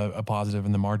 to have a positive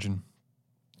in the margin,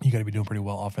 you got to be doing pretty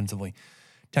well offensively.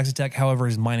 Texas Tech, however,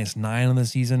 is -9 on the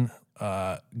season,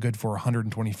 good for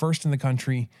 121st in the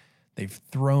country. They've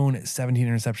thrown 17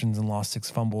 interceptions and lost 6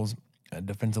 fumbles.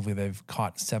 Defensively, they've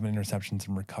caught 7 interceptions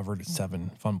and recovered 7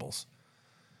 fumbles.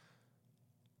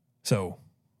 So,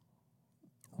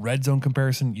 red zone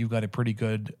comparison, you've got a pretty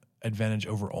good advantage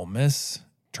over Ole Miss.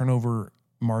 Turnover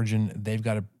margin, they've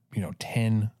got a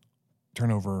 10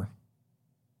 turnovers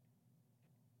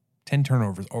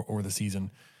over the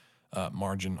season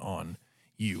margin on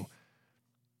you.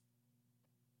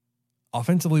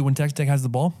 Offensively, when Texas Tech has the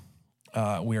ball,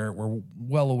 we're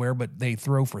well aware, but they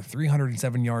throw for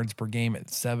 307 yards per game at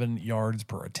 7 yards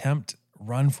per attempt,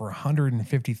 run for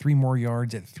 153 more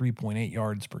yards at 3.8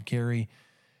 yards per carry,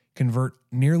 convert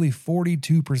nearly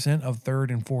 42% of third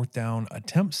and fourth down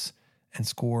attempts, and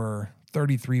score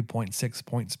 33.6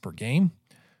 points per game,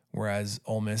 whereas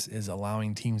Ole Miss is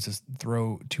allowing teams to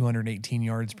throw 218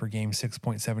 yards per game,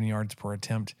 6.7 yards per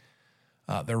attempt.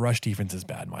 Their rush defense is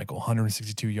bad, Michael.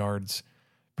 162 yards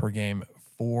per game,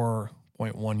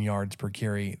 4.1 yards per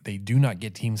carry. They do not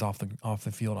get teams off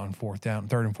the field on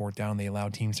third and fourth down. They allow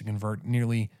teams to convert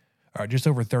just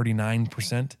over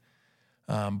 39%,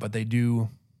 but they do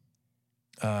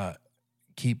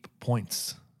keep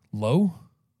points lower,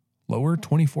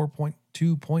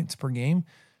 24.2 points per game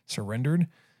surrendered.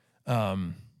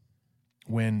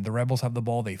 When the Rebels have the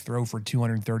ball, they throw for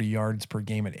 230 yards per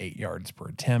game at 8 yards per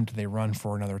attempt. They run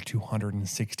for another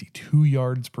 262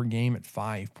 yards per game at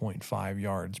 5.5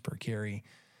 yards per carry.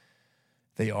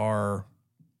 They are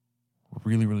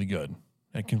really, really good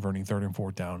at converting third and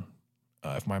fourth down.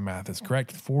 If my math is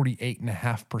correct,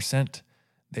 48.5%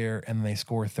 there, and they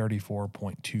score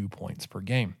 34.2 points per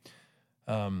game.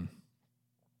 Again,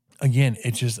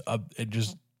 it just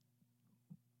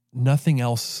nothing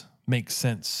else makes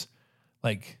sense.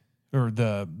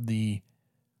 The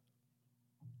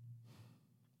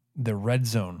red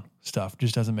zone stuff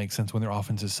just doesn't make sense when their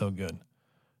offense is so good.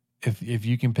 If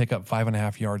you can pick up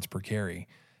 5.5 yards per carry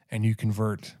and you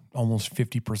convert almost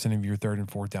 50% of your third and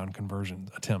fourth down conversion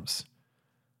attempts,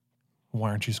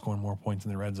 why aren't you scoring more points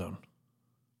in the red zone?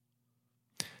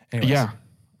 Anyways, yeah.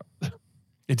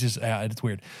 It's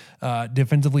weird.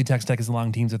 Defensively, Texas Tech is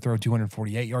allowing teams to throw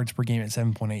 248 yards per game at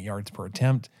 7.8 yards per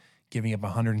attempt, giving up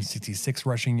 166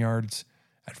 rushing yards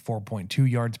at 4.2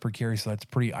 yards per carry. So that's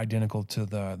pretty identical to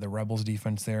the Rebels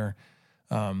defense there.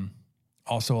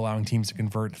 Also allowing teams to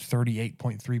convert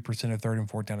 38.3% of third and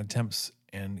fourth down attempts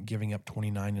and giving up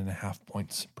 29.5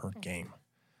 points per game.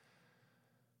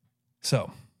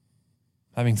 So,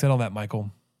 having said all that,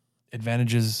 Michael,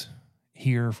 advantages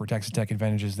here for Texas Tech,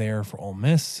 advantages there for Ole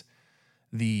Miss.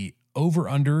 The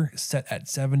over-under set at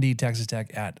 70, Texas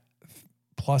Tech at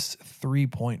plus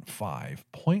 3.5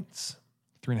 points,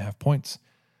 3.5 points.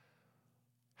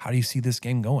 How do you see this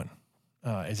game going?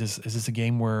 Is this a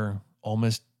game where Ole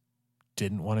Miss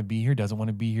didn't want to be here, doesn't want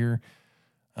to be here?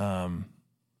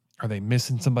 Are they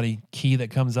missing somebody key that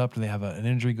comes up? Do they have an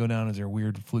injury go down? Is there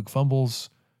weird fluke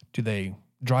fumbles? Do they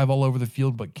drive all over the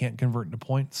field but can't convert into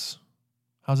points?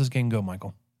 How's this game go,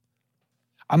 Michael?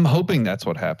 I'm hoping that's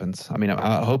what happens. I mean,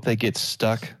 I hope they get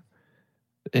stuck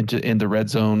in the red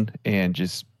zone and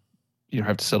just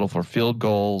have to settle for field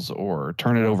goals or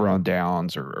turn it over on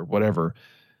downs or whatever.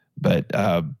 But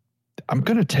I'm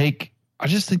going to take – I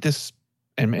just think this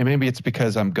 – and maybe it's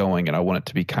because I'm going and I want it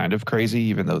to be kind of crazy,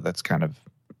 even though that's kind of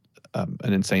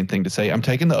an insane thing to say. I'm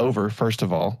taking the over, first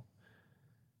of all.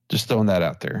 Just throwing that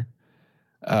out there.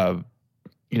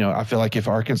 I feel like if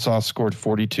Arkansas scored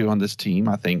 42 on this team,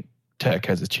 I think Tech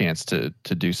has a chance to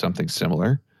do something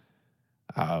similar.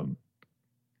 Ole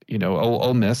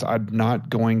Miss, I'm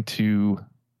going to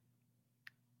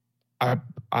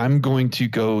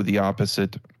go the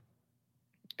opposite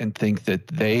and think that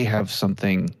they have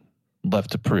something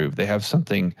left to prove. They have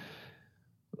something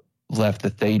left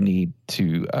that they need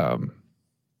to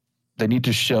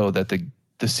show that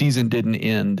the season didn't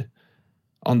end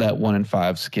on that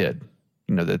 1-5 skid.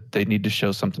 That they need to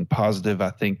show something positive. I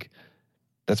think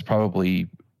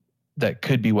that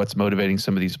could be what's motivating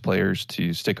some of these players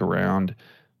to stick around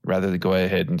rather than go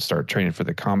ahead and start training for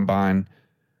the combine.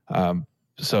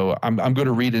 So I'm going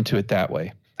to read into it that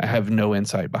way. I have no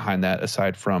insight behind that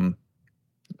aside from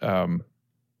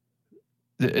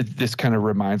this kind of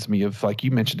reminds me of, like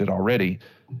you mentioned it already,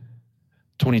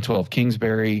 2012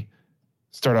 Kingsbury,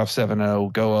 start off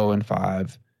 7-0, go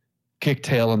 0-5, kick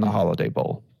tail in the Holiday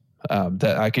Bowl.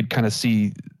 That I could kind of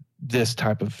see this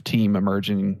type of team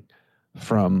emerging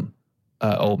from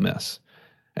Ole Miss.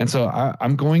 And so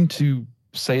I'm going to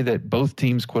say that both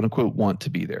teams, quote unquote, want to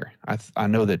be there. I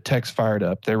know that Tech's fired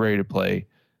up. They're ready to play.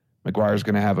 McGuire's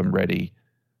going to have them ready.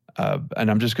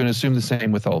 And I'm just going to assume the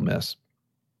same with Ole Miss.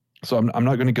 So I'm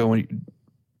not going to go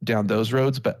down those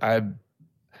roads, but I'm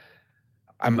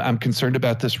concerned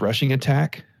about this rushing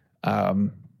attack.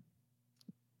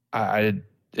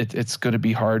 It's going to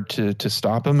be hard to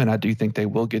stop them, and I do think they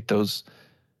will get those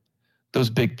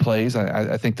big plays.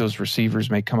 I think those receivers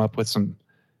may come up with some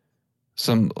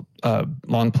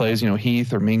long plays.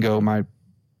 Heath or Mingo might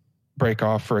break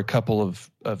off for a couple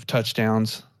of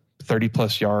touchdowns,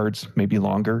 30+ yards, maybe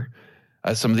longer.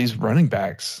 Some of these running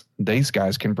backs, these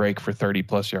guys can break for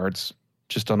 30+ yards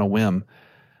just on a whim.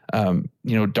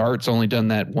 Dart's only done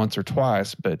that once or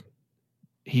twice, but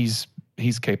he's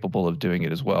capable of doing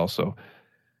it as well. So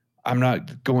I'm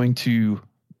not going to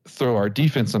throw our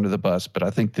defense under the bus, but I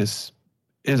think this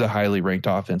is a highly ranked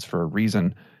offense for a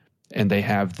reason, and they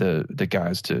have the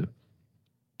guys to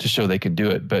show they can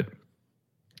do it. But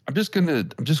I'm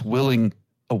just willing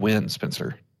a win,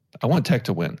 Spencer. I want Tech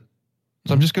to win.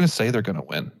 So I'm just going to say they're going to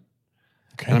win.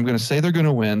 Okay. And I'm going to say they're going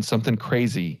to win something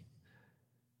crazy,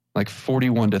 like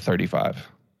 41-35.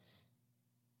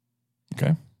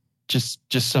 Okay. Just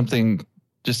something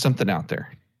out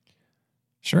there.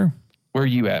 Sure. Where are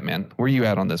you at, man? Where are you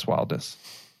at on this wildness?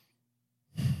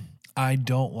 I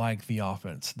don't like the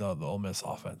offense, the Ole Miss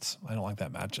offense. I don't like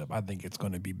that matchup. I think it's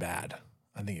going to be bad.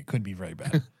 I think it could be very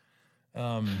bad.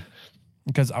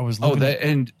 Because I was looking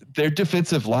and their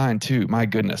defensive line too. My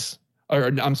goodness. Or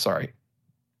I'm sorry,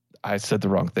 I said the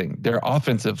wrong thing. Their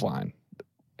offensive line,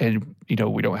 and we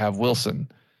don't have Wilson,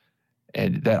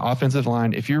 and that offensive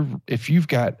line. If you've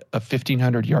got a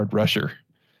 1,500-yard rusher,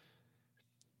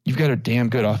 you've got a damn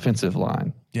good offensive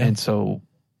line. Yeah. And so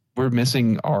we're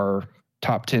missing our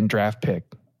top 10 draft pick,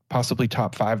 possibly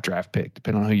top 5 draft pick,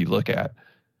 depending on who you look at,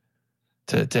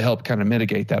 to help kind of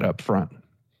mitigate that up front.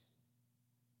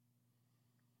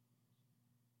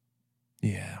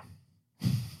 Yeah.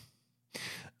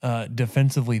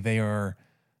 Defensively, they are,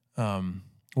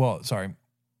 sorry.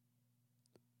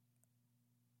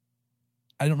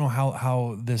 I don't know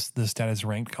how this stat is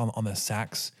ranked on the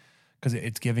sacks, because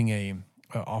it's giving a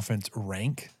offense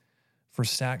rank for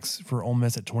sacks for Ole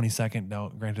Miss at 22nd. Now,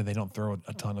 granted, they don't throw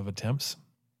a ton of attempts.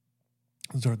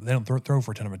 So they don't throw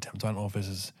for a ton of attempts. I don't know if this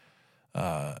is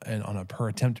and on a per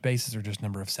attempt basis or just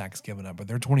number of sacks given up, but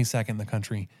they're 22nd in the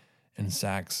country in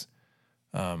sacks.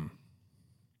 On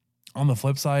the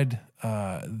flip side,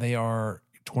 they are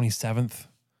 27th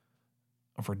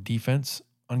for defense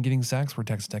on getting sacks, where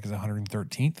Texas Tech is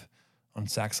 113th on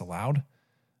sacks allowed.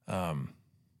 So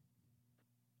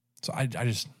I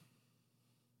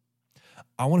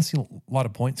want to see a lot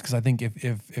of points, because I think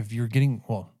if you're getting,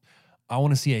 I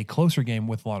want to see a closer game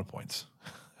with a lot of points.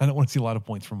 I don't want to see a lot of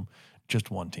points from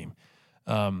just one team,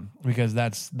 because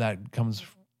that comes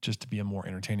just to be a more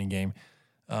entertaining game.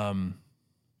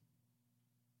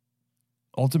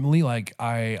 Ultimately, like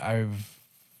I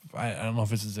don't know if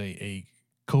this is a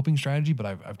coping strategy, but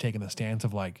I've taken the stance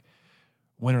of, like,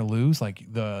 win or lose,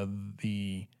 like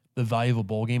the value of a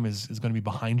bowl game is going to be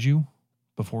behind you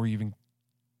before you even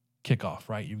kick off,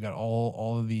 right? You've got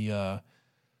all of the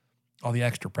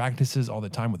extra practices, all the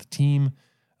time with the team.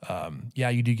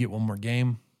 You do get one more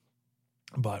game,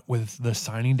 but with the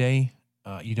signing day,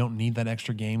 you don't need that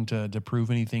extra game to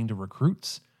prove anything to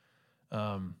recruits.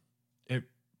 It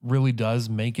really does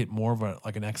make it more of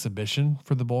an exhibition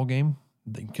for the bowl game,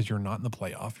 because you're not in the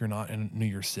playoff, you're not in New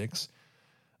Year's Six,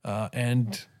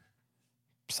 and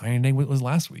signing day was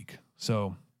last week.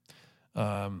 So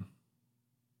I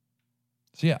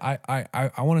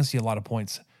want to see a lot of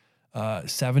points.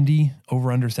 70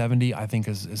 over under 70, I think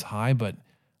is high, but I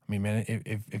mean, man,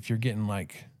 if you're getting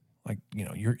like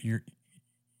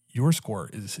your score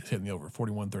is hitting the over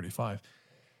 41-35,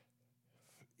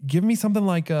 give me something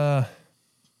like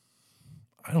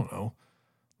I don't know,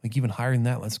 like even higher than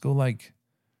that. Let's go like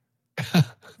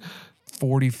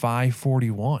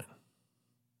 45-41.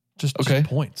 Just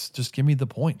points. Just give me the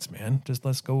points, man. Just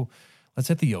let's go. Let's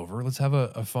hit the over. Let's have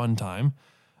a fun time.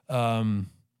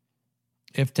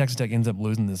 If Texas Tech ends up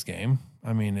losing this game,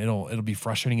 I mean, it'll be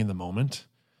frustrating in the moment.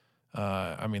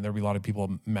 I mean, there'll be a lot of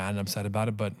people mad and upset about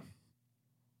it, but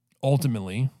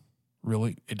ultimately,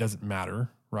 really, it doesn't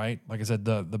matter, right? Like I said,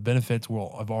 the benefits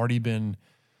will have already been,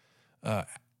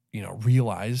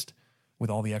 realized with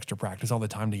all the extra practice, all the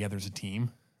time together as a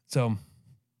team. So,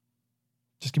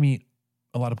 just give me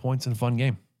a lot of points and a fun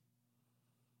game.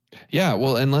 Yeah,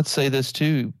 well, and let's say this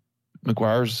too.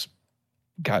 McGuire's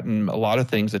gotten a lot of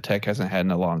things that Tech hasn't had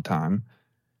in a long time.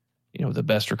 the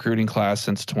best recruiting class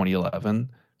since 2011.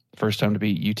 First time to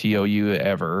beat UTOU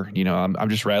ever. I'm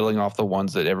just rattling off the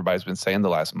ones that everybody's been saying the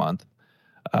last month.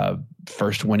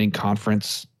 First winning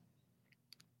conference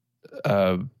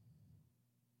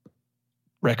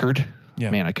record. Yeah.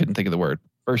 Man, I couldn't think of the word.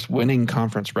 First winning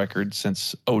conference record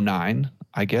since 2009,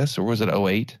 I guess, or was it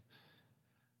 2008?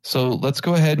 So let's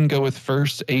go ahead and go with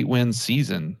first 8-win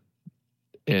season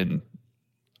in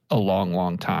a long,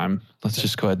 long time. Let's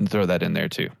just go ahead and throw that in there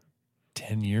too.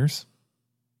 10 years?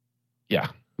 Yeah.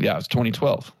 Yeah, it was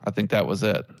 2012. I think that was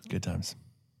it. Good times.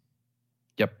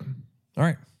 Yep. All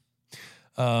right.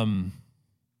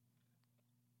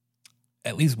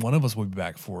 At least one of us will be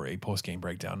back for a post-game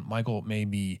breakdown. Michael may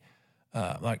be,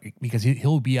 because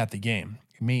he'll be at the game.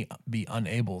 He may be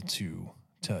unable to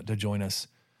join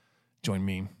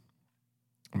me.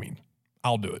 I mean,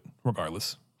 I'll do it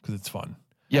regardless because it's fun.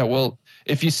 Yeah, well,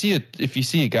 if you see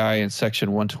a guy in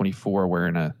section 124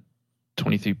 wearing a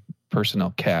 23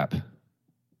 personnel cap,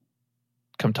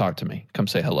 come talk to me. Come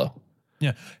say hello.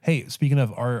 Yeah. Hey, speaking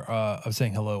of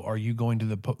saying hello, are you going to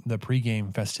the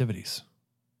pregame festivities?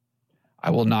 I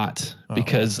will not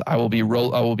because I will be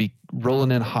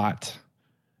rolling in hot.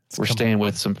 We're staying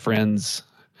with some friends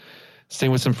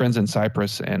in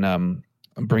Cyprus, and I'm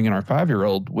bringing our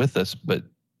 5-year-old with us, but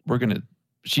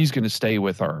she's gonna stay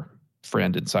with our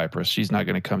friend in Cyprus. She's not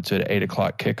gonna come to an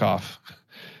 8:00 kickoff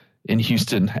in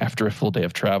Houston after a full day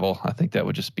of travel. I think that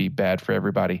would just be bad for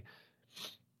everybody.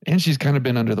 And she's kind of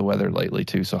been under the weather lately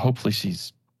too, so hopefully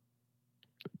she's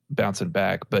bouncing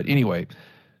back. But anyway,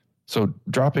 so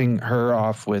dropping her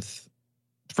off with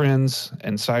friends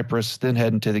in Cyprus, then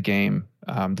heading to the game.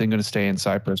 Then going to stay in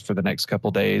Cyprus for the next couple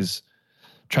days.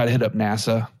 Try to hit up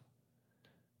NASA.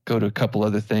 Go to a couple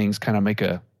other things. Kind of make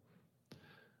a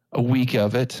week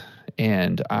of it.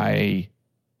 And I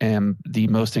am the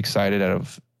most excited out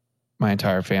of my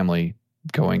entire family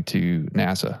going to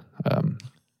NASA.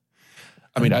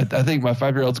 I think my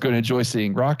 5-year-old's going to enjoy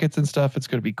seeing rockets and stuff. It's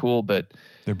going to be cool, but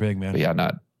they're big, man.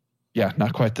 But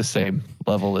not quite the same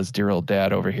level as dear old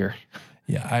dad over here.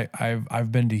 Yeah,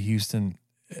 I've been to Houston,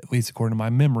 at least according to my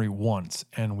memory, once,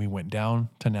 and we went down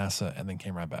to NASA and then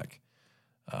came right back,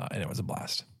 and it was a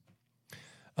blast.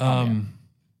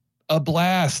 A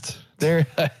blast there.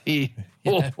 Hey,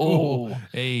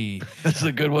 hey, that's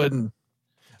a good one.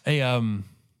 Hey,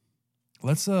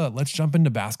 let's jump into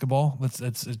basketball. Let's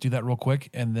do that real quick,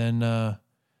 and then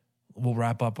we'll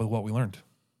wrap up with what we learned.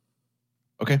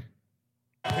 Okay.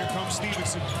 Here comes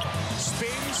Stevenson.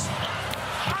 Spins.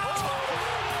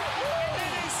 And it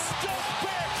is stuck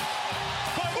back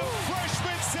by the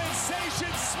freshman sensation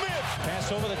Smith.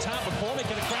 Pass over the top. McCormick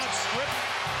in a crowd stripped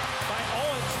by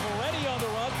Owens. Moretti on the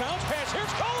run. Bounce pass. Here's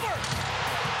Culver.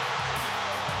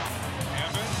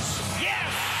 Evans. Yes!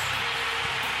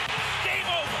 Game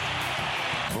over.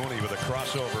 Mooney with a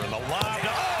crossover and the lob to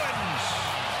Owens.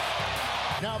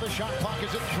 Now the shot clock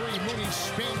is at 3. Mooney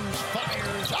spins,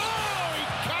 fires. Oh, he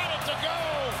got it to go.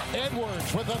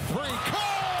 Edwards with a 3.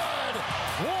 Good!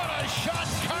 What a shot,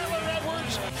 Kyler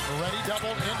Edwards. Moretti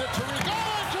doubled into Tariq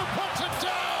Owens, who puts it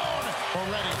down.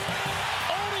 Moretti.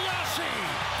 Odiasi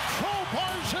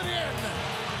crowbars it in.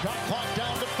 Shot clock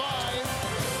down to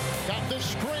 5. Got the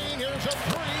screen. Here's a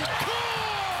 3.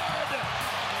 Good!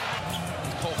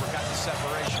 Culver got the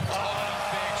separation. Oh,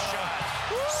 big shot.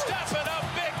 Step it up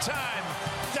big time.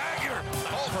 Dagger.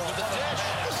 Culver with the dish.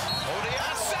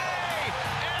 Odiasi.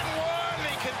 And one.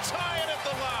 He can tie it at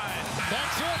the line.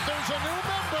 That's it. There's a new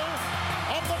member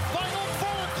of the Final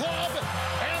Four Club,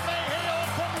 and they hail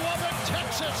from Lubbock,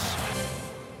 Texas.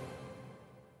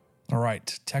 All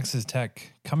right, Texas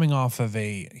Tech coming off of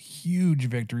a huge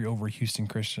victory over Houston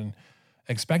Christian,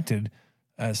 expected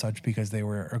as such because they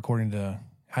were, according to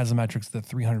Haslametrics, the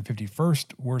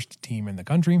 351st worst team in the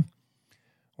country,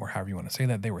 or however you want to say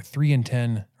that. They were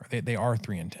 3-10, or they are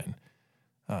 3-10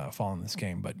 following this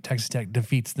game. But Texas Tech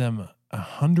defeats them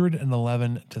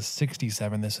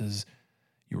 111-67. This is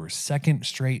your second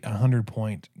straight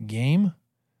 100-point game,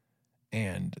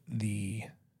 and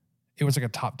it was like a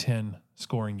top 10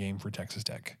 scoring game for Texas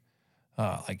Tech,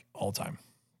 like all time.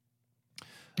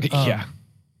 Yeah.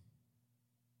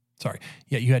 Sorry.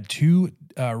 Yeah, you had two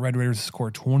Red Raiders score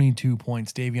 22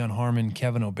 points, Davion Harmon,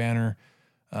 Kevin O'Banner,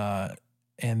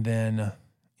 and then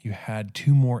you had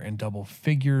two more in double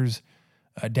figures.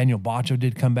 Daniel Bacho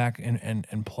did come back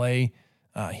and play.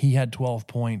 He had 12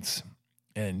 points,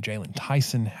 and Jalen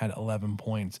Tyson had 11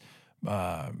 points.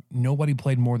 Nobody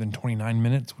played more than 29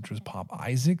 minutes, which was Pop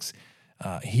Isaacs.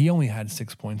 He only had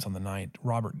 6 points on the night.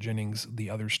 Robert Jennings,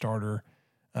 the other starter,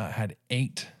 had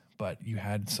 8, but you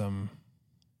had some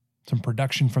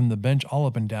production from the bench all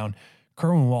up and down.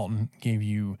 Kerwin Walton gave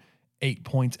you 8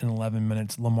 points in 11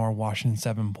 minutes. Lamar Washington,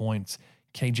 7 points.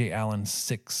 KJ Allen,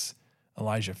 6.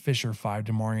 Elijah Fisher, 5.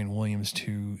 Demarion Williams,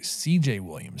 2. CJ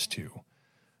Williams, 2.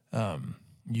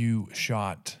 You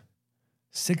shot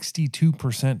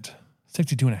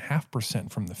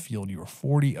 62.5% from the field. You were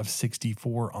 40 of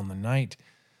 64 on the night,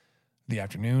 the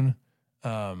afternoon.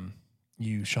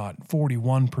 You shot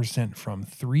 41% from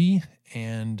 3,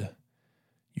 and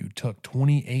you took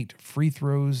 28 free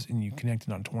throws, and you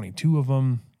connected on 22 of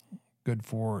them. Good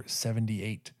for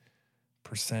 78%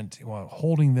 while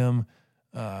holding them.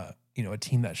 A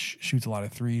team that shoots a lot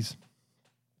of threes.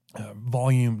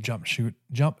 Volume jump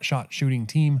shot shooting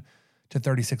team to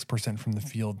 36% from the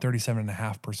field,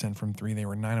 37.5% from 3. They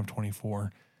were 9 of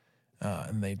 24,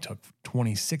 and they took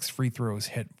 26 free throws,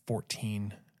 hit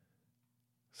 14.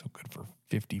 So good for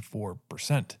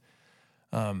 54%.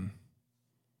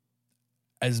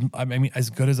 As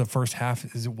good as the first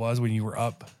half as it was when you were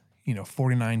up,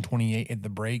 49-28 at the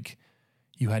break,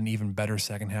 you had an even better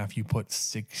second half. You put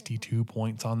 62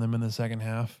 points on them in the second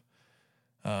half.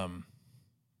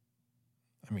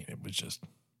 It was just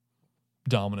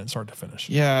dominant start to finish.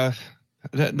 Yeah,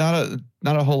 not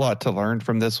a whole lot to learn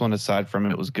from this one aside from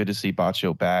it was good to see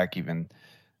Baccio back, even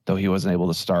though he wasn't able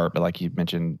to start. But like you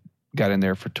mentioned, got in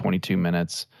there for 22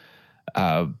 minutes.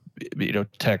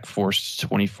 Tech forced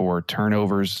 24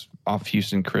 turnovers off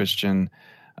Houston Christian.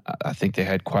 I think they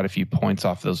had quite a few points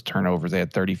off those turnovers. They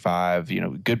had 35.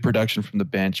 Good production from the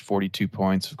bench, 42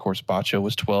 points. Of course, Baccio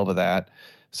was 12 of that,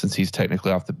 since he's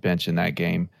technically off the bench in that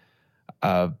game.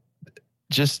 It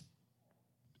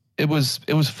was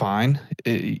fine.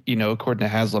 According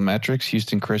to Haslametrics,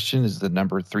 Houston Christian is the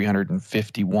number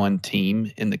 351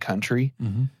 team in the country.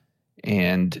 Mm-hmm.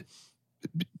 And,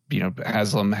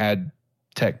 Haslam had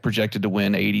Tech projected to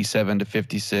win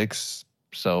 87-56.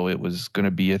 So it was going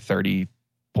to be a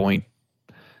 30-point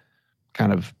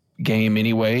kind of game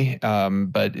anyway.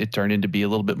 But it turned into be a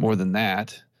little bit more than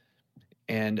that.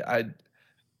 And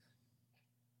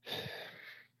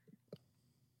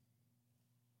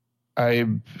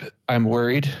I'm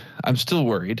worried. I'm still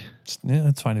worried. Yeah,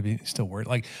 it's fine to be still worried.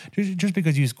 Like just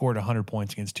because you scored 100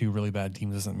 points against 2 really bad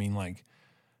teams doesn't mean like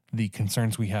the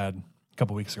concerns we had a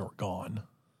couple weeks ago are gone.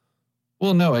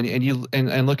 Well, no,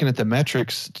 and looking at the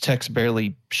metrics, Tech's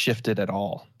barely shifted at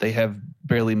all. They have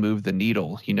barely moved the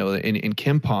needle. In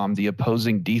KenPom, the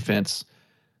opposing defense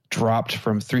dropped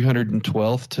from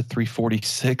 312th to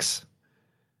 346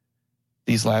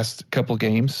 these last couple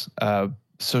games.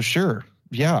 So sure.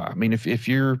 Yeah, if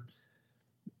you're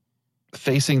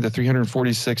facing the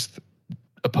 346th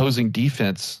opposing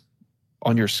defense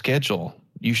on your schedule,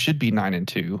 you should be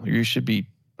 9-2. You should be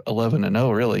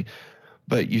 11-0, really,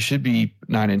 but you should be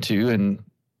 9-2, and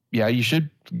yeah, you should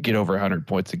get over 100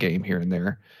 points a game here and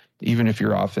there, even if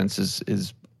your offense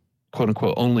is quote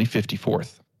unquote only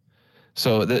 54th.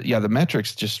 So the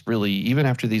metrics just really, even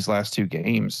after these last 2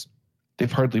 games,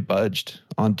 they've hardly budged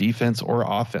on defense or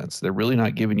offense. They're really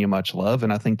not giving you much love,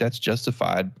 and I think that's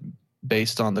justified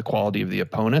based on the quality of the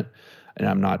opponent. And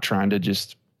I'm not trying to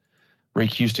just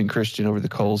rake Houston Christian over the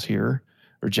coals here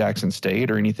or Jackson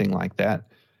State or anything like that.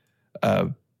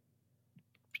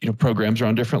 Programs are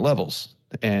on different levels,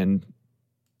 and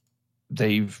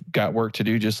they've got work to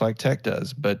do just like Tech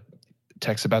does. But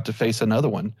Tech's about to face another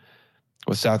one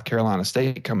with South Carolina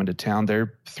State coming to town.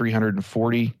 They're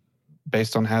 340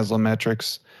 based on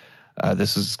Haslametrics.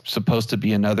 This is supposed to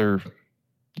be another,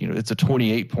 it's a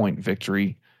 28-point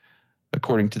victory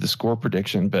according to the score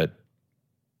prediction. But,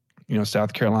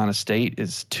 South Carolina State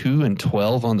is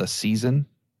 2-12 on the season.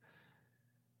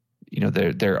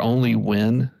 Their only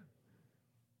win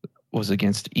was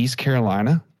against East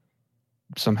Carolina.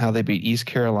 Somehow they beat East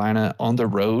Carolina on the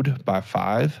road by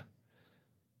 5.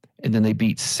 And then they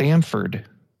beat Samford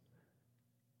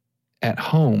at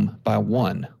home by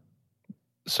 1.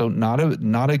 So not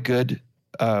a good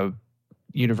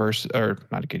university, or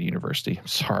not a good university. I'm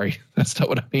sorry, that's not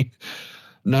what I mean.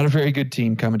 Not a very good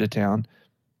team coming to town.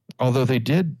 Although they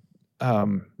did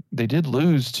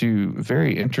lose to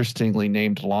very interestingly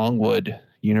named Longwood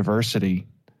University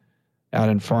out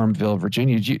in Farmville,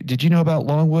 Virginia. Did you know about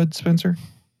Longwood, Spencer?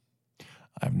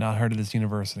 I've not heard of this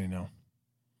university, no.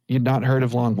 You'd not heard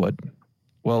of Longwood?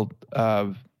 Well,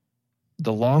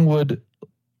 the Longwood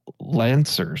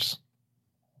Lancers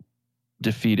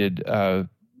defeated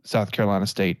South Carolina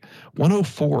State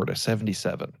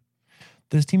 104-77.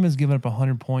 This team has given up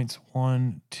 100 points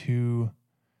 3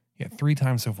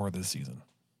 times so far this season.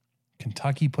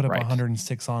 Kentucky put up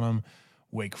 106 on them.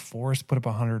 Wake Forest put up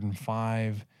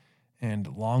 105.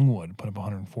 And Longwood put up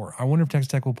 104. I wonder if Texas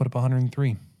Tech will put up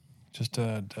 103 just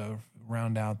to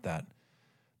round out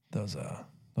those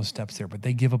steps there, but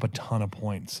they give up a ton of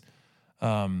points.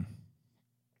 I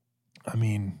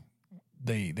mean,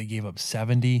 they gave up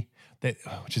 70,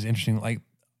 which is interesting. Like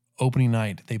opening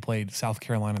night, they played South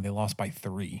Carolina. They lost by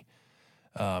 3.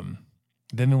 Then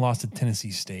they lost to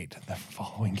Tennessee State the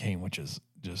following game, which is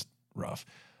just rough.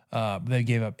 They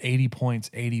gave up 80 points,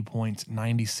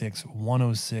 96,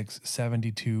 106,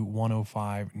 72,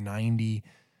 105, 90,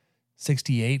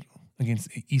 68 against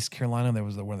East Carolina. That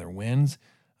was one of their wins.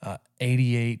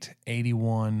 88,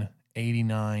 81,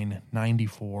 89,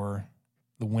 94.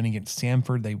 The win against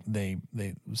Samford,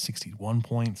 they 61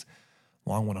 points.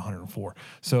 Long one 104.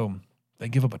 So they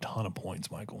give up a ton of points,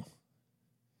 Michael.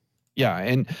 Yeah,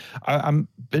 and I'm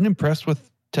been impressed with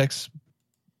Tech's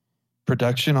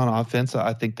production on offense.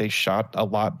 I think they shot a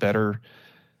lot better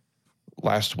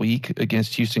last week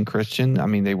against Houston Christian. I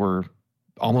mean, they were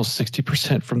almost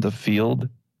 60% from the field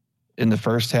in the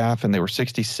first half, and they were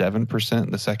 67%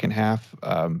 in the second half.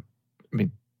 I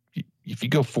mean, if you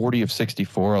go 40 of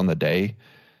 64 on the day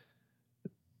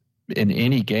in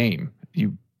any game,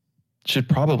 you should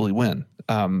probably win.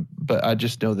 But I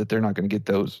just know that they're not going to get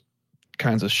those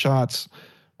kinds of shots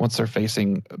once they're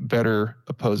facing better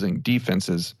opposing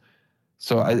defenses.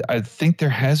 So I think there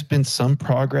has been some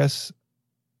progress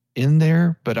in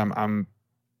there, but I'm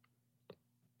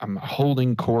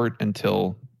holding court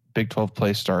until Big 12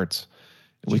 play starts.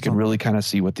 We can really kind of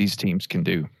see what these teams can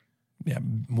do. Yeah,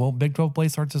 well, Big 12 play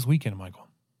starts this weekend, Michael.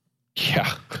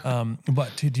 Yeah.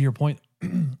 But to your point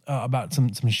about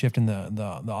some shift in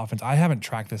the offense, I haven't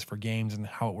tracked this for games and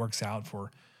how it works out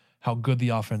for how good the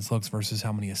offense looks versus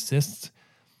how many assists.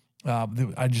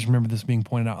 I just remember this being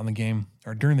pointed out on the game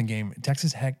or during the game.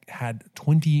 Texas Tech had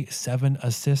 27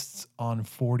 assists on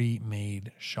 40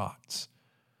 made shots.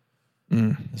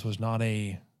 This was not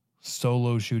a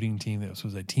solo shooting team. This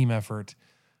was a team effort.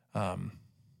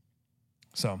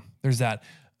 So there's that.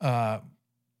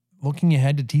 Looking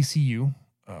ahead to TCU,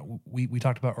 we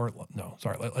talked about,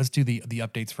 let's do the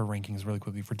updates for rankings really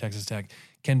quickly for Texas Tech.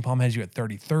 Ken Palm has you at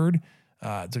 33rd.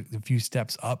 It's a few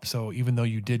steps up. So even though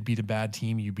you did beat a bad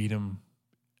team, you beat them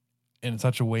in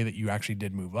such a way that you actually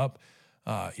did move up.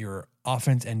 Your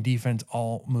offense and defense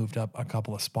all moved up a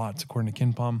couple of spots, according to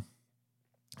Ken Palm.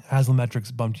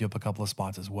 Haslametrics bumped you up a couple of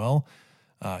spots as well.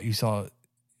 You saw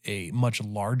a much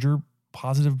larger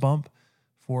positive bump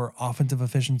for offensive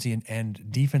efficiency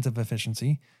and defensive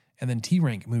efficiency. And then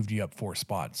T-Rank moved you up 4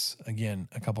 spots. Again,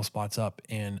 a couple spots up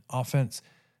in offense.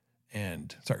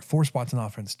 4 spots in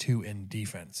offense, 2 in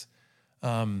defense.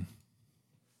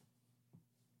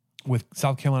 With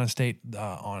South Carolina State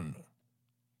on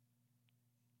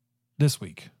this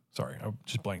week. Sorry, I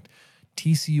just blanked.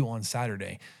 TCU on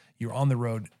Saturday. You're on the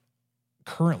road.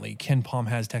 Currently, Ken Palm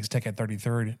has Texas Tech at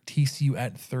 33rd, TCU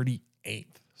at 38th.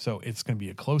 So it's going to be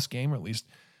a close game, or at least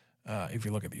if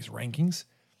you look at these rankings,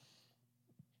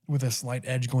 with a slight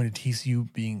edge going to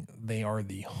TCU being they are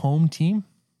the home team.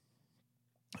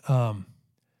 Ken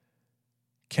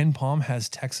Palm has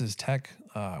Texas Tech.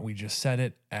 We just said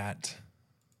it at,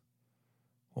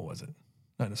 what was it?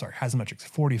 Haslametrics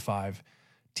 45.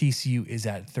 TCU is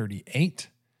at 38.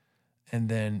 And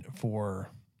then for,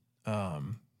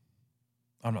 I'm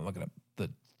not looking up the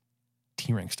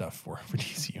T-rank stuff for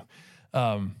TCU.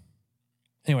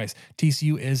 Anyways,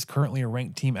 TCU is currently a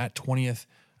ranked team at 20th.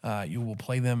 You will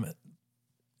play them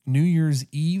New Year's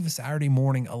Eve, Saturday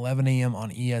morning, 11 a.m.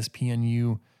 on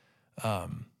ESPNU.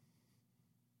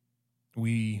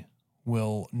 We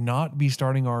will not be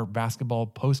starting our basketball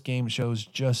post-game shows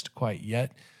just quite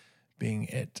yet, being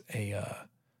it a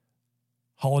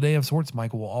holiday of sorts.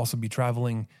 Michael will also be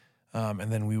traveling,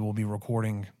 and then we will be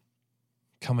recording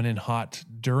coming in hot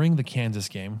during the Kansas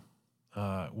game.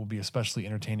 Will be especially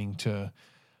entertaining to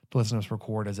listen to us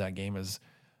record as that game is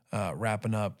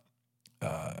wrapping up.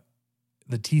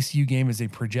 The TCU game is a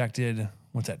projected,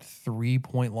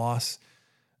 3-point loss,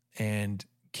 and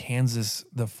Kansas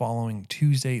the following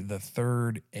Tuesday, the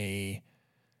 3rd,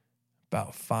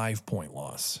 about 5-point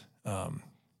loss.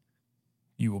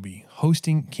 You will be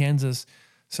hosting Kansas,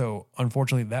 so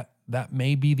unfortunately that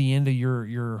may be the end of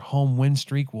your home win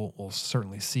streak. We'll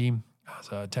certainly see.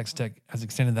 Texas Tech has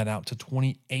extended that out to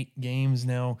 28 games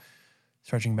now,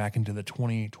 stretching back into the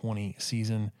 2020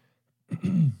 season.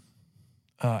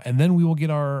 And then we will get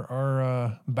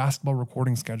our basketball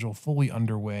recording schedule fully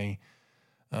underway.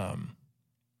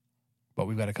 But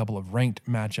we've got a couple of ranked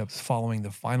matchups following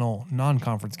the final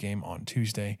non-conference game on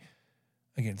Tuesday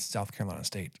against South Carolina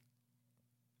State.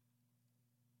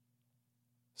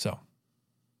 So,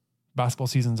 basketball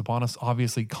season's upon us.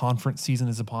 Obviously, conference season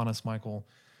is upon us, Michael.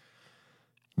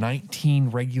 19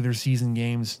 regular season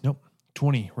games.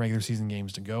 20 regular season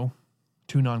games to go.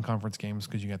 2 non-conference games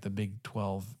because you got the Big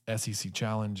 12 SEC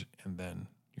Challenge and then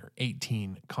your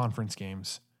 18 conference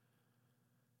games.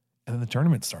 And then the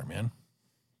tournaments start, man.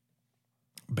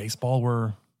 Baseball,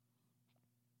 we're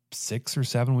 6 or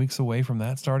 7 weeks away from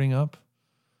that starting up.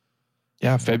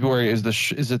 Yeah, February is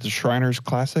is it the Shriners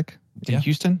Classic in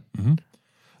Houston? Mm-hmm.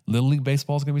 Little League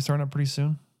Baseball is going to be starting up pretty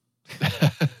soon.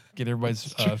 Get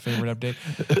everybody's favorite update.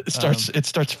 It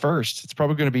starts first. It's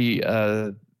probably going to be,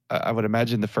 I would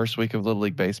imagine, the first week of Little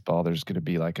League Baseball, there's going to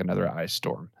be like another ice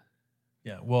storm.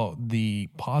 Yeah, well, the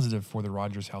positive for the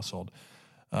Rogers household,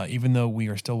 even though we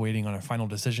are still waiting on a final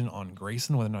decision on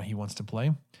Grayson, whether or not he wants to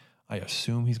play, I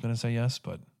assume he's going to say yes,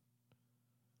 but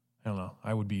I don't know.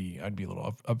 I'd be a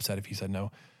little upset if he said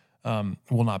no.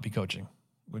 Will not be coaching.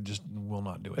 We just will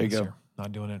not do it this year.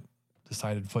 Not doing it.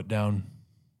 Decided foot down.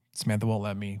 Samantha won't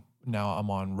let me. Now I'm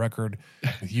on record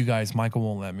with you guys. Michael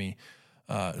won't let me.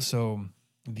 So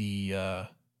the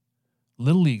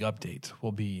Little League update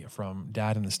will be from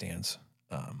Dad in the stands.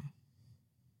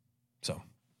 So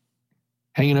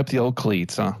hanging up the old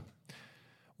cleats, huh?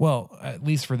 Well, at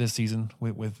least for this season,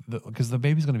 because the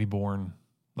baby's going to be born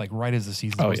like right as the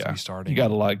season's supposed to be starting. You got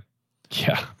to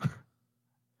yeah.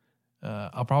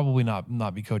 I'll probably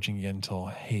not be coaching again until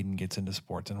Hayden gets into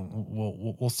sports, and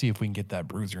we'll see if we can get that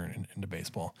bruiser into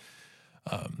baseball.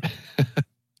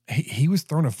 He was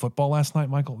throwing a football last night,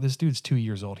 Michael. This dude's 2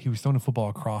 years old. He was throwing a football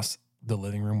across the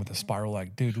living room with a spiral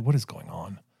leg. Dude, what is going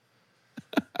on?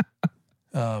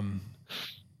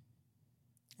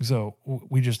 So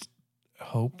we just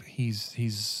hope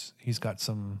he's got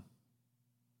some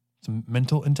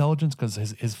mental intelligence, because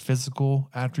his physical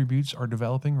attributes are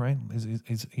developing, right?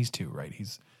 He's 2, right?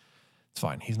 It's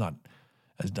fine. He's not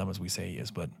as dumb as we say he is,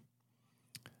 but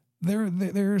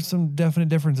there are some definite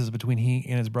differences between he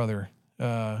and his brother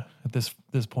at this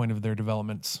point of their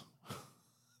developments.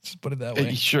 Just put it that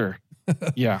way. Sure.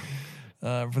 Yeah.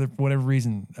 For whatever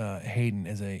reason, Hayden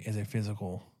is a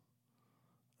physical,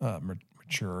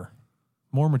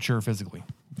 more mature physically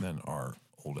than our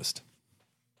oldest.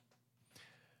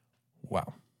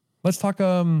 Wow. Let's talk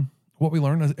what we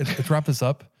learned. Let's wrap this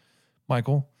up,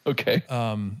 Michael. Okay.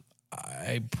 I'm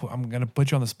going to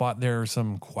put you on the spot. There are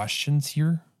some questions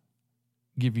here.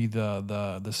 Give you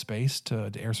the space to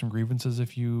air some grievances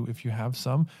if you have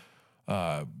some.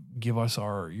 Give us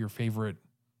your favorite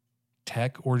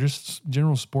Tech or just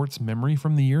general sports memory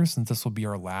from the year, since this will be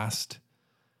our last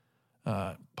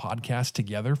podcast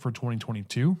together for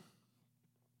 2022.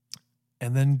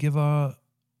 And then give a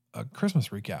Christmas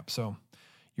recap. So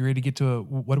you ready to get to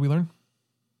what do we learn?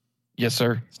 Yes,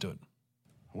 sir. Let's do it.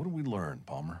 What did we learn,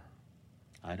 Palmer?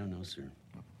 I don't know, sir.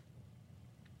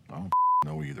 I don't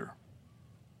know either.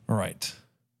 All right.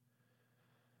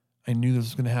 I knew this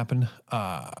was going to happen.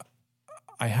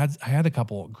 I had a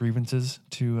couple grievances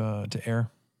to air,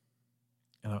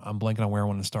 and I'm blanking on where I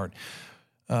want to start.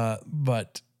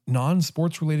 But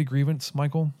non-sports related grievance,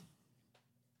 Michael,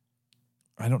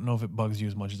 I don't know if it bugs you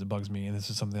as much as it bugs me, and this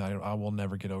is something I will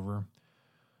never get over.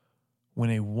 When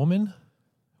a woman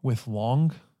with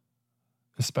long,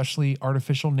 especially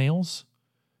artificial nails,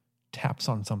 taps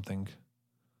on something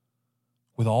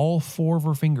with all 4 of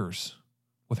her fingers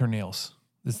with her nails,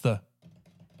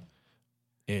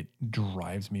 it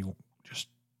drives me just.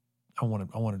 I want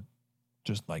to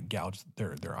just like gouge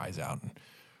their eyes out and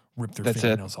rip their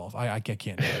fingernails off. I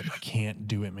can't do it. I can't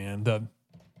do it, man.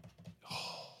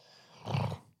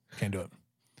 Can't do it.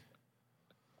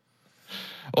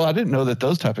 Well, I didn't know that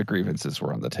those type of grievances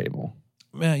were on the table.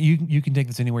 Man, you can take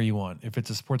this anywhere you want. If it's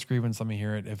a sports grievance, let me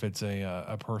hear it. If it's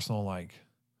a personal, like,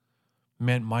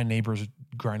 man, my neighbor's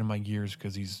grinding my gears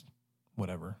because he's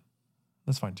whatever,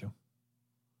 that's fine too.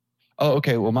 Oh,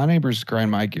 okay. Well, my neighbors grind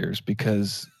my gears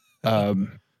because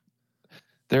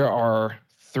there are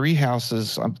 3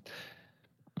 houses. I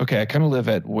kind of live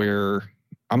at where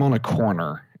I'm on a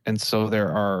corner, and so there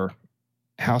are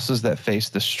houses that face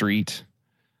the street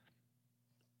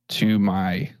to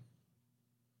my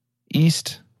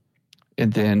east,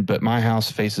 but my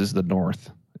house faces the north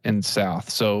and south.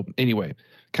 So anyway,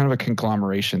 kind of a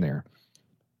conglomeration there.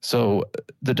 So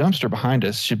the dumpster behind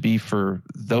us should be for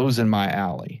those in my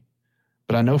alley.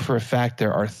 But I know for a fact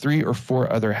there are 3 or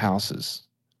 4 other houses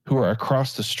who are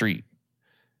across the street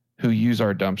who use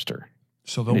our dumpster.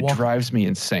 So it drives me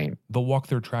insane. They'll walk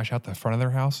their trash out the front of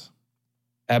their house?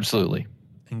 Absolutely.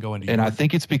 And go into I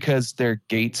think it's because their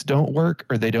gates don't work,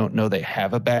 or they don't know they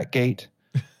have a back gate,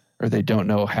 or they don't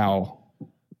know how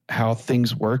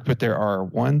things work. But there are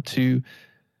 1, 2,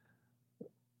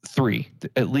 3,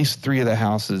 at least 3 of the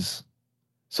houses.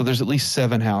 So there's at least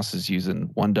 7 houses using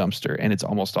one dumpster, and it's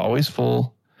almost always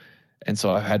full. And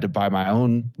so I've had to buy my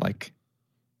own, like,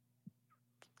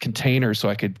 container so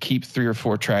I could keep 3 or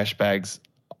 4 trash bags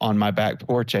on my back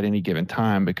porch at any given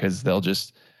time, because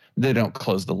they don't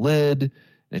close the lid.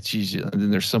 It's usually, and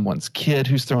then there's someone's kid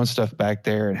who's throwing stuff back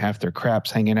there and half their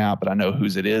crap's hanging out, but I know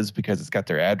whose it is because it's got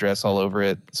their address all over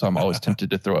it. So I'm always tempted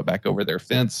to throw it back over their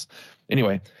fence.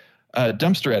 Anyway,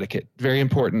 dumpster etiquette, very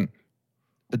important,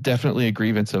 but definitely a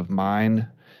grievance of mine.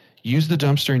 Use the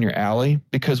dumpster in your alley,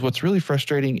 because what's really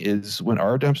frustrating is when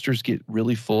our dumpsters get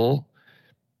really full,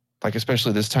 like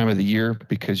especially this time of the year,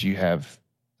 because you have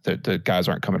the guys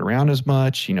aren't coming around as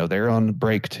much, they're on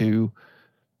break too,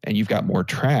 and you've got more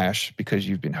trash because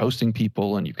you've been hosting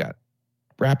people and you've got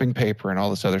wrapping paper and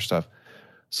all this other stuff.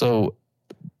 So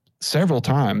several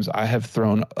times I have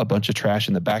thrown a bunch of trash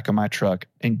in the back of my truck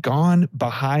and gone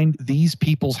behind these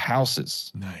people's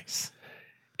houses. Nice.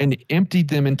 And emptied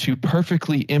them into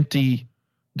perfectly empty.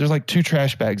 There's like 2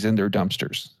 trash bags in their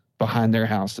dumpsters behind their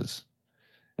houses.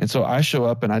 And so I show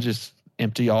up and I just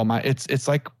empty all my, it's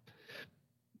like,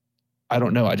 I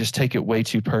don't know. I just take it way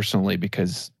too personally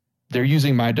because they're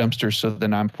using my dumpster. So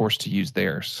then I'm forced to use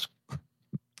theirs.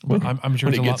 Well, I'm sure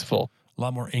when it's it gets full. A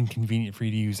lot more inconvenient for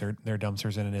you to use their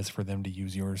dumpsters than it is for them to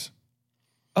use yours.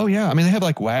 Oh yeah. I mean, they have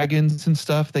like wagons and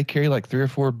stuff. They carry like 3 or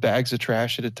 4 bags of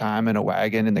trash at a time in a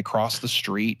wagon, and they cross the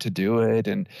street to do it.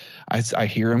 And I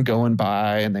hear them going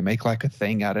by and they make like a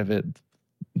thing out of it.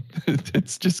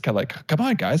 It's just kind of like, come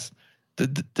on, guys.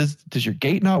 Does your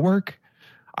gate not work?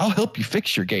 I'll help you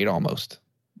fix your gate almost.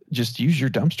 Just use your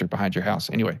dumpster behind your house.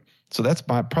 Anyway, so that's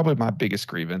probably my biggest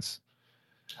grievance.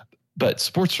 But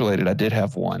sports related, I did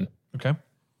have one. Okay.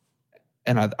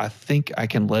 And I think I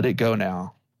can let it go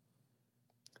now.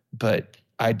 But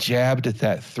I jabbed at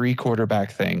that 3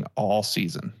 quarterback thing all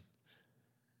season.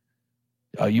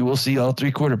 You will see all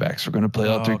 3 quarterbacks. We're going to play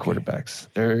all 3 quarterbacks.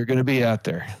 They're going to be out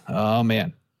there. Oh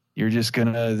man, it's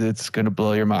going to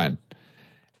blow your mind.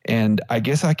 And I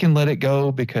guess I can let it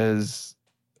go because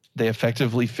they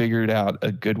effectively figured out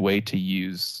a good way to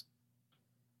use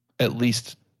at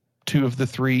least 2 of the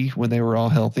 3 when they were all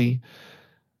healthy,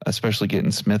 especially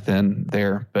getting Smith in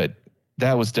there. But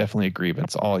that was definitely a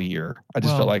grievance all year. I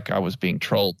just felt like I was being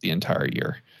trolled the entire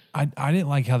year. I didn't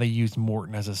like how they used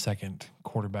Morton as a second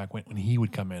quarterback when he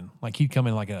would come in. Like he'd come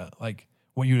in like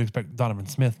what you would expect Donovan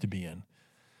Smith to be in.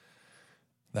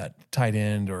 That tight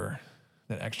end or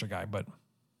that extra guy. But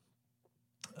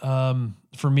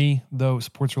for me, though,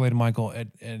 sports related, Michael,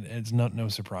 it's no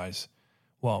surprise.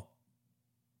 Well,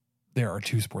 there are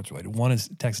 2 sports related. One is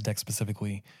Texas Tech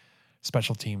specifically,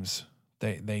 special teams.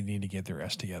 They need to get their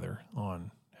S together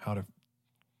on how to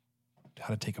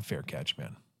take a fair catch,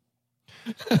 man.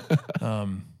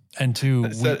 And 2,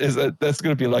 that's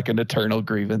going to be like an eternal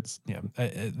grievance. Yeah,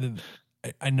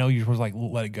 I know you're supposed to like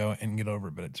let it go and get over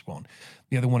it, but it just won't.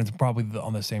 The other one is probably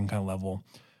on the same kind of level,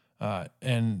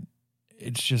 and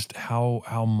it's just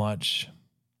how much,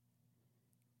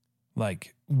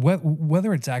 like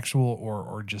whether it's actual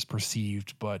or just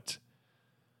perceived, but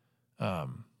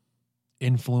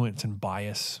influence and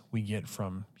bias we get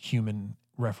from human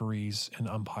referees and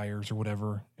umpires or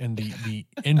whatever, and the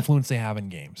influence they have in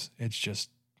games. It's just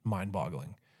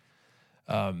mind-boggling.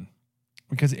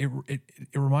 Because it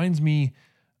reminds me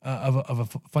of a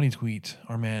funny tweet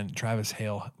our man Travis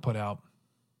Hale put out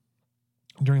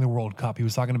during the World Cup. He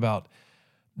was talking about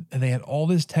they had all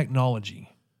this technology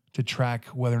to track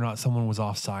whether or not someone was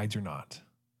offsides or not.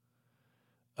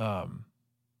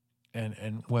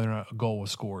 And whether or not a goal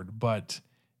was scored, but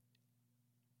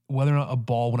whether or not a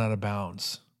ball went out of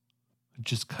bounds,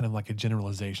 just kind of like a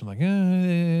generalization, like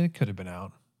it could have been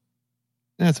out.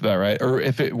 That's about right. Or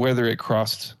whether it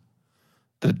crossed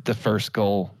the first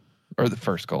goal or the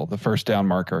first down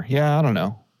marker. Yeah, I don't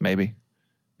know. Maybe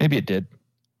it did.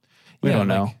 We don't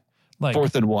know. Like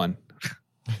 4th and 1.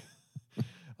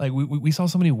 Like we saw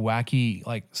so many wacky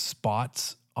like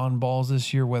spots on balls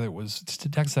this year, whether it was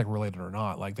Texas Tech related or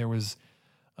not. Like there were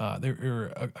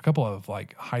a couple of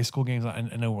like high school games. I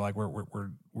know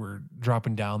we're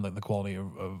dropping down the quality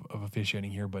of officiating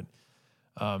here, but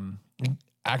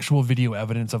actual video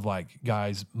evidence of like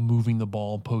guys moving the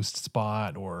ball post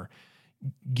spot or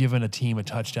giving a team a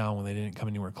touchdown when they didn't come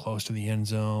anywhere close to the end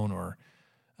zone, or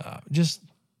just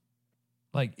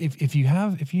like if you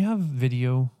have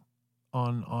video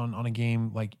on a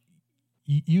game, like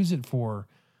use it for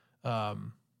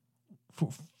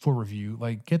review,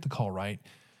 like get the call right.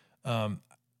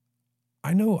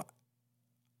 I know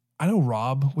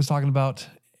Rob was talking about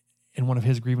in one of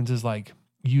his grievances, like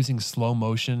using slow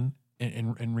motion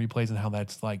in replays, and how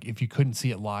that's like, if you couldn't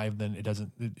see it live, then it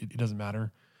doesn't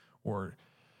matter. Or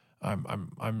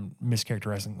I'm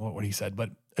mischaracterizing what he said,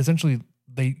 but essentially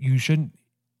you shouldn't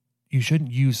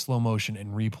use slow motion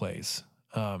in replays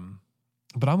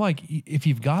But I'm like, if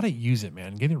you've got it, use it,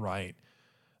 man. Get it right.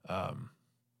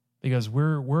 Because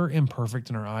we're imperfect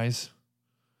in our eyes.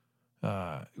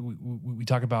 We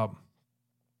talk about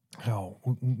how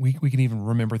we can even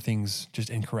remember things just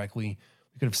incorrectly.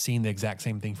 We could have seen the exact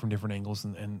same thing from different angles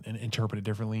and interpret it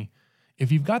differently.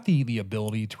 If you've got the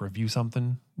ability to review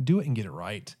something, do it and get it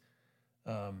right.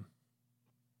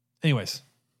 Anyways,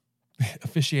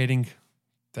 officiating,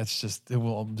 it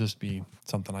will just be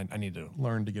something I need to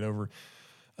learn to get over.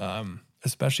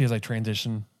 Especially as I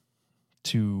transition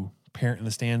to parent in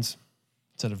the stands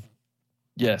instead of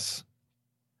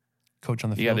coach on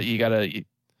the field. You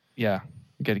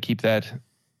gotta keep that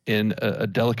in a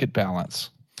delicate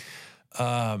balance.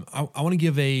 I want to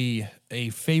give a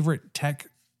favorite tech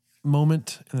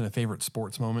moment and then a favorite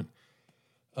sports moment.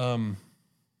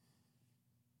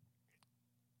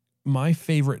 My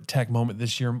favorite tech moment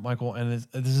this year, Michael, and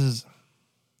this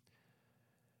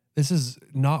is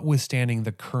notwithstanding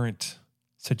the current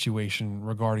situation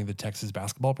regarding the Texas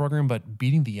basketball program, but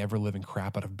beating the ever-living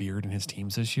crap out of Beard and his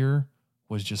teams this year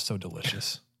was just so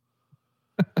delicious.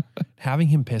 Having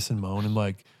him piss and moan and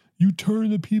like, you turn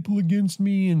the people against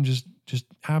me, and just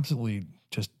absolutely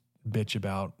just bitch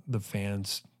about the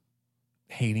fans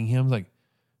hating him. Like,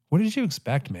 what did you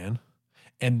expect, man?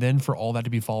 And then for all that to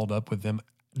be followed up with them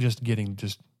just getting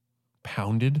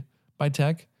pounded by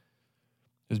Tech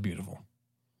is beautiful.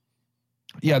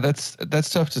 Yeah, that's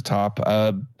tough to top.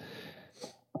 I'm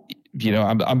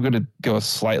going to go a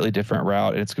slightly different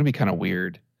route. It's going to be kind of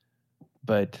weird,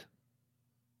 but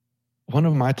one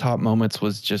of my top moments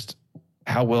was just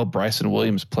how well Bryson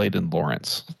Williams played in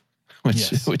Lawrence,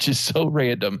 which is so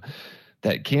random.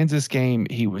 That Kansas game,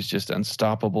 he was just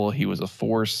unstoppable. He was a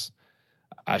force.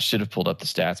 I should have pulled up the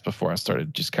stats before I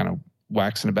started just kind of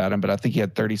waxing about him, but I think he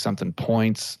had 30-something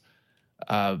points.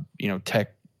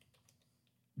 Tech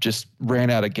just ran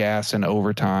out of gas in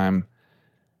overtime.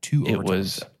 That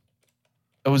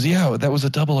was a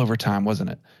double overtime,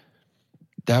 wasn't it?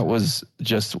 That was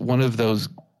just one of those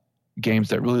games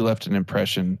that really left an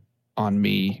impression on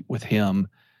me with him,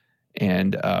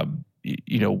 and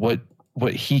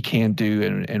what he can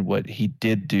do and what he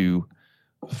did do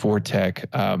for Tech.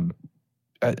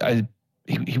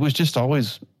 He was just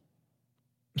always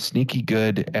sneaky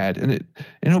good at, and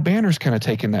O'Banner's kind of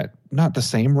taken that, not the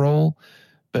same role,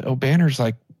 but O'Banner's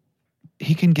like,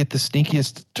 he can get the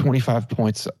sneakiest 25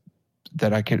 points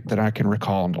that I can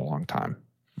recall in a long time.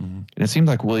 Mm-hmm. And it seemed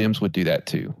like Williams would do that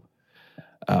too.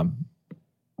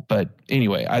 But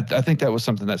anyway, I think that was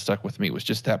something that stuck with me, was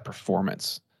just that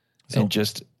performance and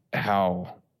just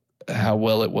how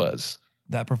well it was.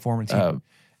 That performance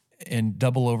in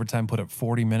double overtime, put up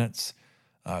 40 minutes,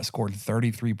 scored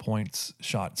 33 points,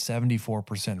 shot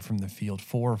 74% from the field,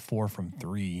 4 of 4 from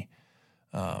 3.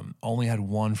 Only had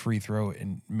 1 free throw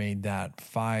and made that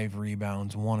 5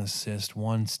 rebounds, 1 assist,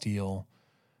 1 steal.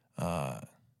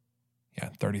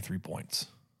 33 points.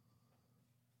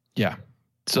 Yeah.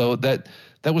 So that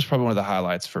was probably one of the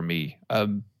highlights for me.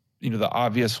 The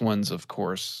obvious ones, of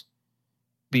course,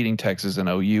 beating Texas and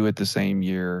OU at the same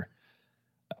year,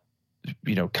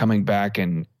 coming back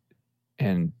and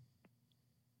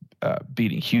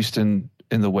beating Houston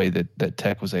in the way that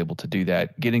Tech was able to do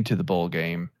that, getting to the bowl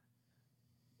game,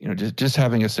 just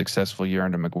having a successful year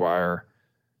under McGuire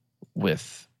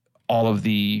with all of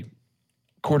the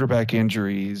quarterback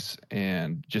injuries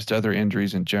and just other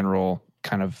injuries in general,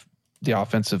 kind of the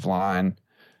offensive line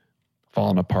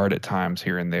falling apart at times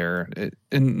here and there,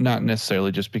 and not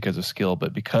necessarily just because of skill,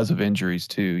 but because of injuries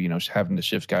too, having to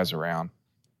shift guys around.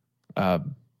 I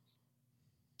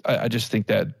just think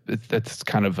that's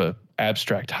kind of a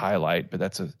abstract highlight, but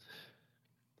that's a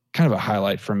kind of a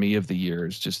highlight for me of the year,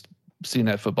 is just seeing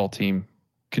that football team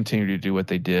continue to do what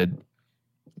they did.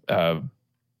 I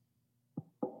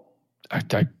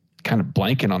kind of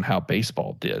blanking on how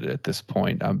baseball did at this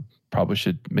point. I probably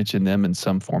should mention them in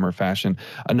some form or fashion.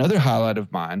 Another highlight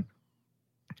of mine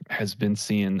has been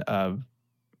seeing,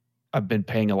 I've been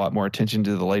paying a lot more attention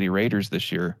to the Lady Raiders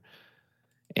this year,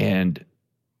 and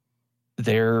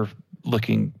they're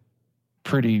looking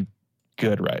pretty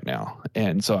good right now.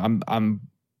 And so I'm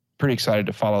pretty excited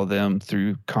to follow them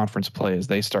through conference play as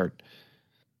they start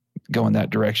going that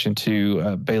direction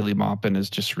too. Bailey Maupin is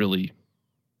just really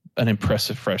an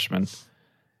impressive freshman,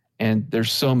 and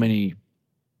there's so many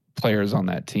players on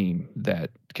that team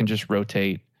that can just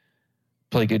rotate,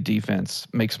 play good defense,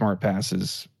 make smart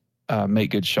passes,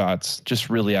 make good shots, just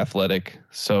really athletic.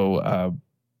 So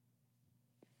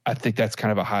I think that's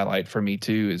kind of a highlight for me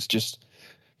too, is just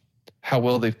how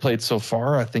well they've played so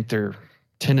far. I think they're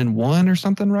 10-1 or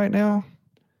something right now.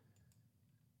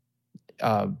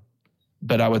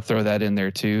 but I would throw that in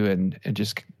there too, and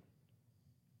just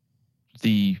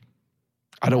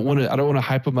I don't want to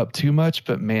hype them up too much,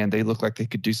 but man, they look like they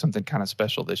could do something kind of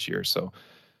special this year. So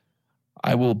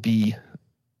I will be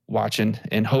watching,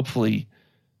 and hopefully,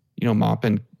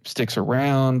 Maupin sticks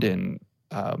around, and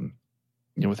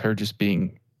with her just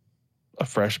being a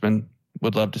freshman,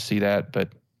 would love to see that.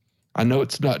 But I know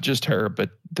it's not just her,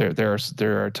 but there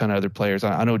are a ton of other players.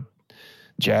 I know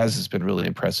Jazz has been really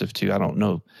impressive too. I don't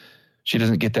know, she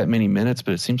doesn't get that many minutes,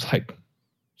 but it seems like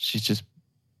she just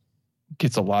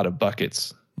gets a lot of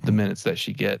buckets the minutes that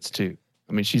she gets too.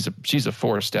 I mean, she's a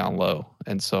force down low,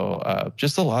 and so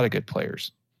just a lot of good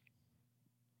players.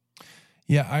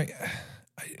 Yeah,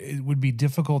 it would be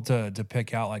difficult to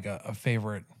pick out like a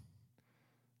favorite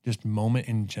just moment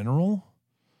in general.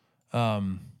 But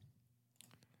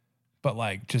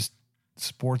like just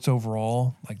sports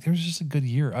overall, like there's just a good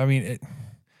year. I mean,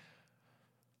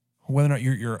 whether or not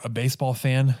you're a baseball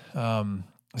fan,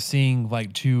 seeing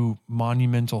like 2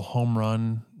 monumental home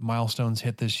run milestones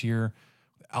hit this year,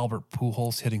 Albert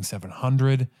Pujols hitting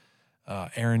 700,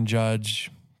 Aaron Judge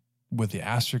with the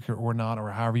asterisk or not,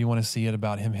 or however you want to see it,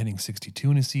 about him hitting 62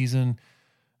 in a season,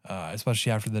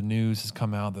 especially after the news has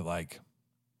come out that like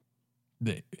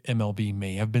the MLB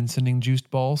may have been sending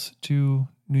juiced balls to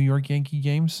New York Yankee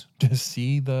games to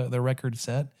see the record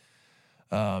set.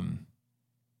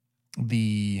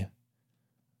 The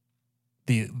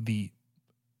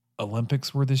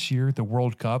Olympics were this year. The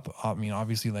World Cup, I mean,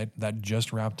 obviously that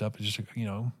just wrapped up just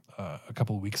a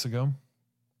couple of weeks ago.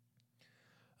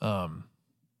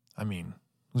 I mean,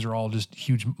 those are all just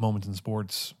huge moments in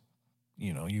sports.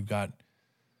 You've got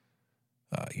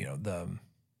the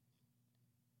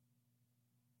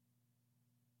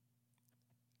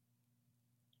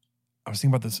I was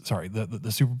thinking about this. Sorry,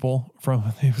 the Super Bowl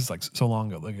it was like so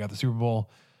long ago. Like, I got the Super Bowl.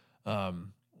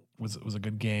 Was a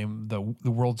good game.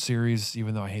 The World Series,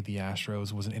 even though I hate the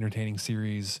Astros, was an entertaining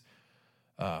series.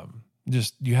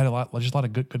 Just you had a lot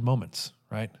of good moments,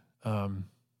 right?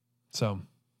 So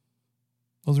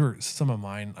those were some of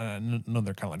mine. I know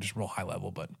they're kind of like just real high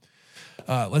level, but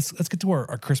let's get to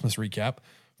our Christmas recap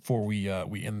before we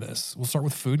end this. We'll start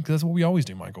with food because that's what we always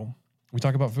do, Michael. We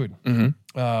talk about food.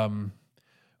 Mm-hmm.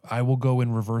 I will go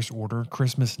in reverse order.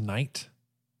 Christmas night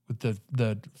with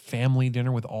the family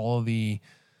dinner with all of the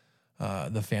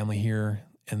family here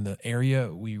in the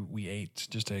area. We ate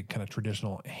just a kind of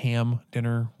traditional ham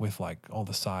dinner with like all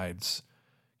the sides,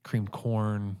 creamed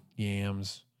corn,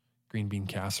 yams, green bean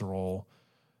casserole,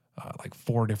 like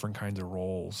 4 different kinds of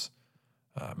rolls,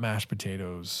 mashed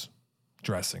potatoes,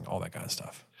 dressing, all that kind of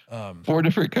stuff. 4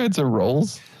 different kinds of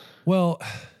rolls? Well,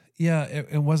 yeah,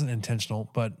 it wasn't intentional,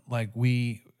 but like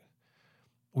we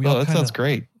all that sounds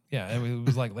great. Yeah, it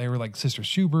was like they were like Sister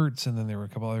Schubert's, and then there were a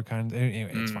couple other kinds.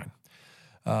 Anyway, it's fine.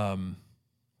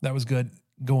 That was good.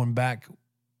 Going back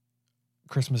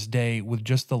Christmas Day with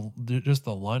just the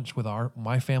lunch with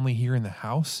my family here in the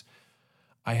house.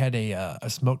 I had a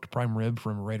smoked prime rib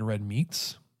from Raider Red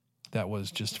Meats that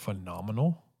was just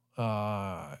phenomenal.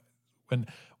 When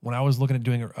I was looking at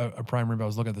doing a prime rib, I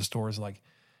was looking at the stores, like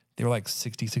they were like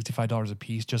 $60, $65 a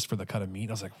piece just for the cut of meat.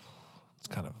 I was like, it's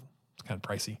kind of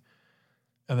pricey.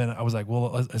 And then I was like,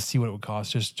 well, let's see what it would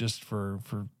cost just for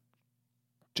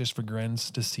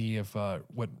grins to see if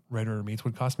what Raider Meats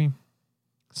would cost me.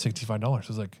 $65. I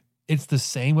was like, it's the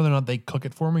same whether or not they cook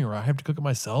it for me or I have to cook it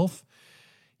myself.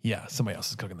 Yeah, somebody else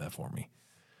is cooking that for me.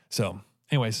 So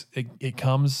anyways, it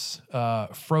comes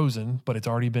frozen, but it's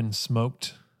already been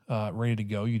smoked, ready to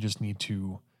go. You just need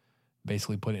to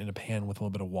basically put it in a pan with a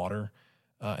little bit of water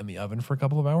in the oven for a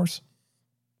couple of hours.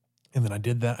 And then I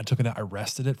did that. I took it out. I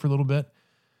rested it for a little bit.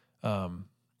 And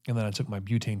then I took my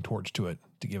butane torch to it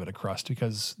to give it a crust,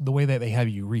 because the way that they have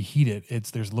you reheat it,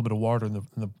 there's a little bit of water in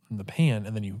the pan,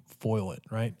 and then you foil it,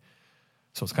 right?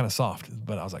 So it's kind of soft.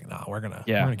 But I was like, nah, we're gonna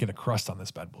get a crust on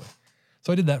this bad boy.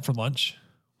 So I did that for lunch.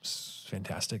 It was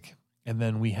fantastic. And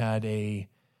then we had a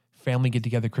family get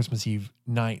together Christmas Eve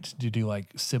night to do like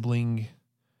sibling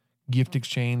gift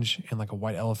exchange and like a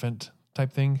white elephant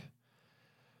type thing.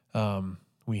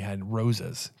 We had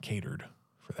roses catered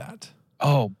for that.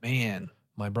 Oh man.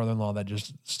 My brother-in-law that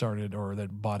just started or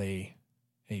that bought a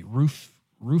roofing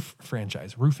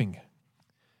franchise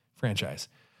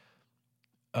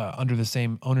under the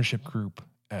same ownership group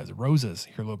as Roses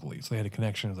here locally. So they had a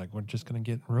connection. It was like, we're just going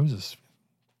to get roses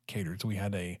catered. So we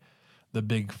had the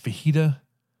big fajita,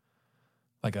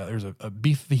 like there's a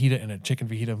beef fajita and a chicken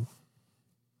fajita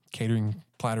catering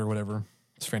platter or whatever.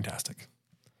 It's fantastic.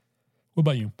 What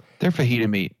about you? Their fajita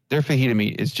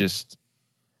meat is just,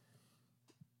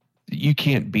 you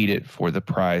can't beat it for the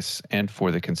price and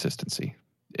for the consistency,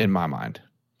 in my mind.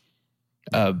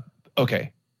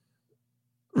 Okay.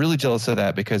 Really jealous of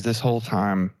that because this whole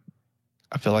time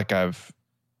I feel like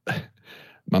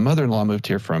my mother-in-law moved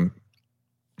here from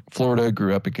Florida,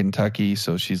 grew up in Kentucky.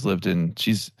 So she's lived in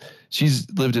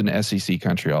SEC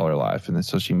country all her life. And then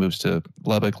so she moves to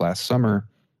Lubbock last summer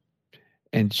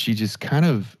and she just kind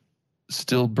of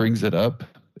still brings it up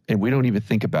and we don't even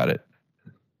think about it.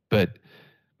 But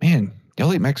man,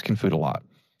 y'all eat Mexican food a lot.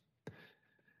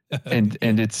 And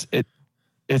it's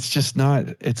just not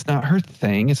her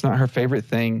thing. It's not her favorite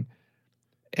thing.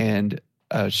 And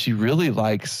she really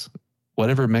likes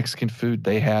whatever Mexican food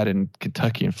they had in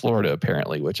Kentucky and Florida,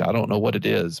 apparently, which I don't know what it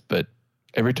is, but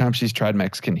every time she's tried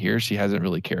Mexican here, she hasn't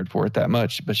really cared for it that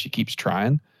much, but she keeps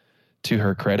trying, to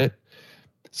her credit.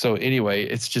 So anyway,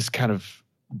 it's just kind of,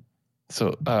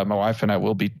 so my wife and I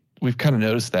we've kind of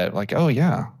noticed that, like, oh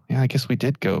yeah, I guess we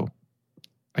did go.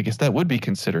 I guess that would be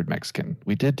considered Mexican.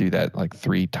 We did do that like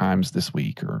 3 times this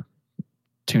week or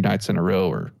 2 nights in a row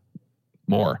or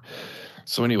more.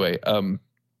 So anyway,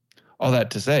 all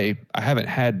that to say, I haven't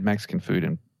had Mexican food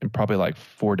in probably like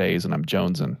 4 days and I'm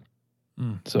jonesing.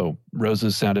 So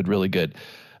roses sounded really good.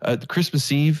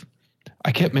 Christmas Eve,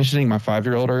 I kept mentioning my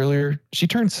 5-year-old earlier. She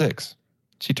turned 6.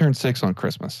 She turned 6 on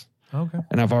Christmas. Okay.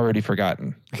 And I've already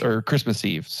forgotten, or Christmas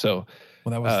Eve. So,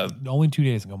 well, that was only 2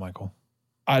 days ago, Michael.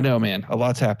 I know, man. A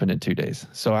lot's happened in 2 days.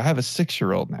 So I have a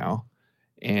 6-year-old now,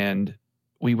 and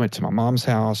we went to my mom's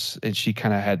house, and she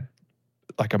kind of had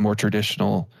like a more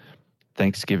traditional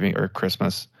Thanksgiving or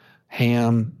Christmas,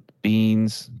 ham,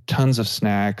 beans, tons of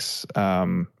snacks.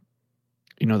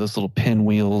 Those little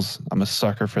pinwheels. I'm a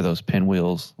sucker for those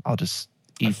pinwheels. I'll just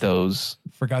eat those.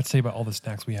 Forgot to say about all the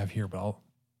snacks we have here, but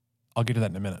I'll get to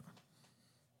that in a minute.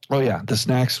 Oh yeah, the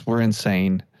snacks were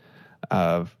insane.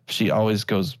 She always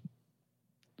goes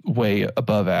way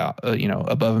above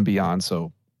and beyond.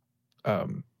 So,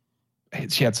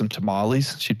 she had some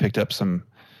tamales. She picked up some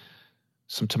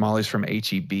tamales from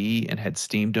H-E-B and had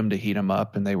steamed them to heat them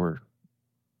up, and they were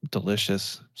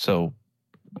delicious. So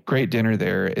great dinner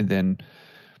there. And then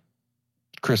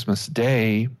Christmas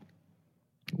Day,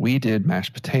 we did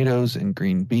mashed potatoes and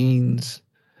green beans,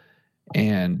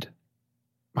 and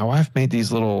my wife made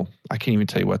these little, I can't even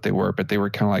tell you what they were, but they were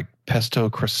kind of like pesto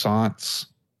croissants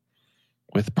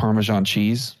with Parmesan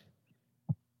cheese.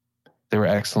 They were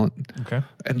excellent. Okay.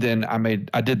 And then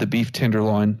I did the beef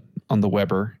tenderloin on the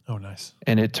Weber. Oh, nice.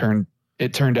 And it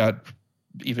turned out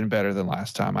even better than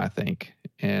last time, I think.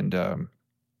 And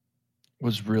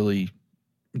was really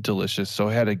delicious. So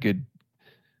I had a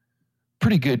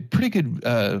pretty good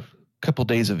couple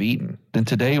days of eating. Then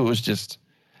today there was just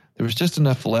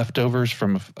enough leftovers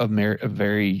from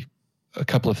a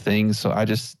couple of things. So I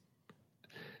just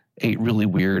ate really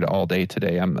weird all day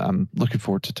today. I'm looking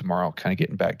forward to tomorrow, kind of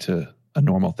getting back to a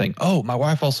normal thing. Oh, my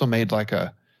wife also made like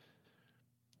a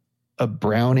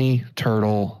brownie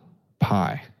turtle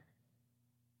pie.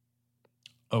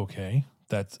 Okay.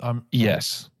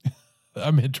 Yes.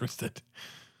 I'm interested.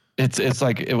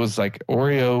 It was like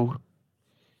Oreo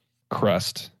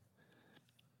crust.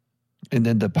 And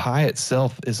then the pie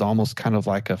itself is almost kind of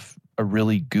like a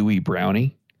really gooey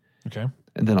brownie. Okay.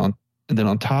 And then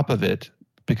on top of it,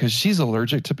 because she's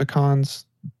allergic to pecans,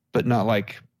 but not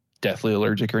like deathly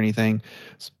allergic or anything,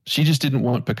 she just didn't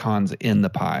want pecans in the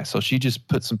pie. So she just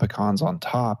put some pecans on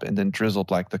top and then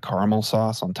drizzled like the caramel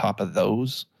sauce on top of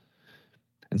those.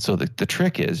 And so the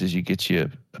trick is you get you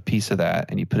a piece of that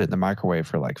and you put it in the microwave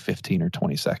for like 15 or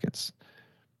 20 seconds.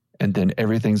 And then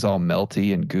everything's all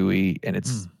melty and gooey, and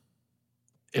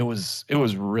it was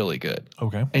really good.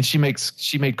 Okay. And she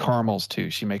made caramels too.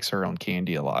 She makes her own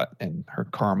candy a lot, and her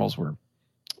caramels were,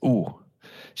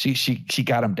 she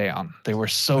got them down. They were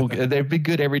so good. They've been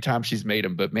good every time she's made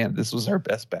them, but man, this was her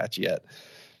best batch yet.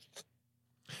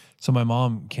 So my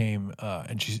mom came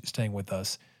and she's staying with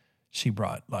us. She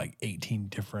brought like 18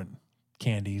 different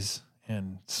candies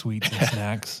and sweets and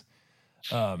snacks.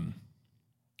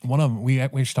 One of them we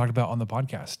actually talked about on the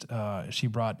podcast. She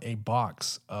brought a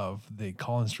box of the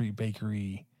Collins Street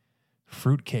Bakery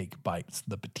fruitcake bites,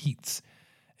 the petites,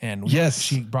 and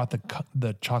she brought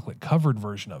the chocolate covered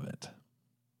version of it.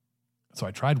 So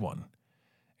I tried one,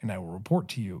 and I will report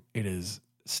to you it is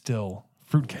still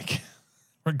fruitcake,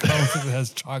 regardless if it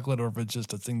has chocolate or if it's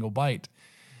just a single bite.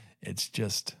 It's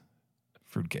just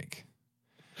fruitcake.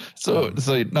 So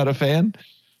you're not a fan?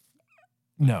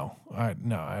 No,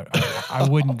 I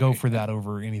wouldn't go for that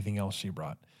over anything else she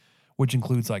brought, which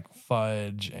includes like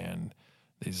fudge and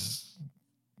these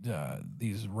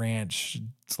ranch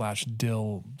 /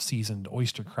 dill seasoned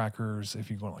oyster crackers. If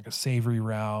you're going like a savory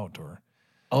route, or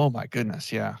oh my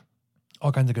goodness, yeah,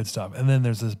 all kinds of good stuff. And then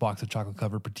there's this box of chocolate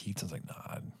covered petites. I was like, nah,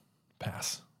 I'd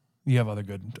pass. You have other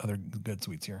good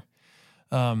sweets here.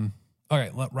 All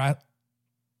right,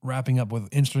 wrapping up with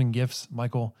interesting gifts,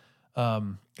 Michael. I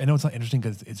know it's not interesting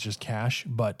because it's just cash,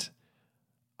 but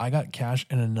I got cash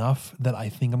and enough that I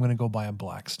think I'm going to go buy a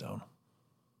Blackstone.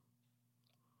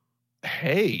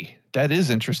 Hey, that is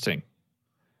interesting.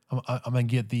 I'm going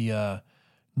to get the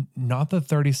not the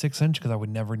 36-inch because I would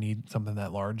never need something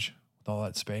that large with all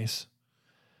that space.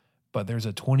 But there's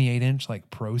a 28-inch like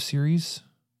Pro Series,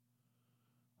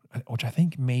 which I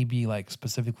think may be like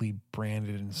specifically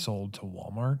branded and sold to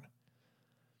Walmart.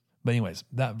 But anyways,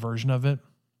 that version of it,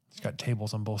 it's got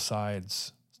tables on both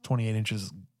sides. It's 28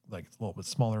 inches, like a little bit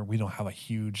smaller. We don't have a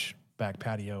huge back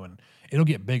patio, and it'll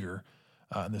get bigger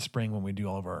in the spring when we do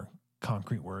all of our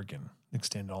concrete work and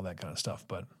extend all that kind of stuff.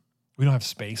 But we don't have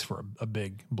space for a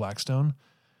big Blackstone.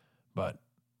 But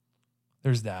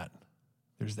there's that.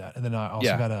 There's that. And then I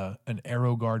also got an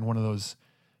Aero Garden, one of those.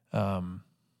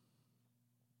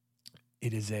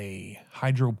 It is a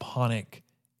hydroponic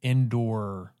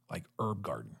indoor like herb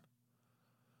garden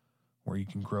where you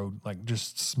can grow like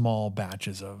just small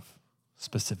batches of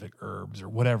specific herbs or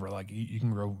whatever. Like you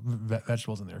can grow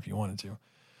vegetables in there if you wanted to.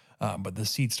 But the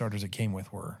seed starters it came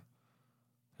with were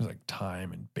there's like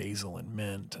thyme and basil and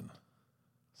mint. And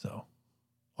so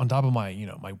on top of my,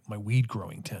 my weed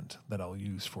growing tent that I'll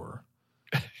use for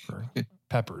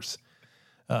peppers,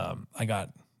 I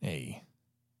got a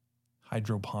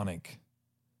hydroponic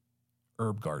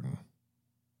herb garden.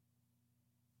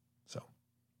 So,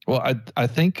 well, I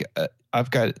think I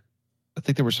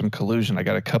think there was some collusion. I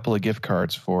got a couple of gift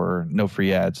cards for No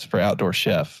Free Ads for Outdoor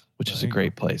Chef, which is a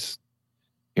great place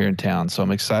here in town. So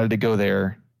I'm excited to go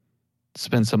there,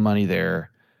 spend some money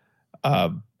there.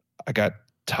 I got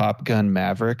Top Gun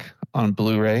Maverick on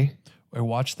Blu-ray. I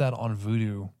watched that on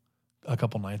Vudu a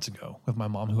couple nights ago with my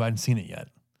mom, who hadn't seen it yet.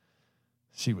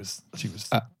 She was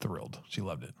thrilled. She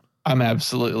loved it. I'm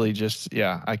absolutely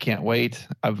I can't wait.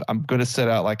 I'm going to set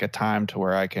out like a time to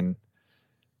where I can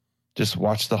just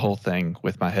watch the whole thing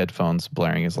with my headphones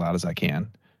blaring as loud as I can.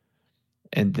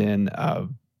 And then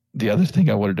the other thing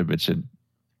I wanted to mention,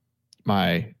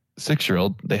 my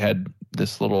 6-year-old, they had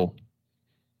this little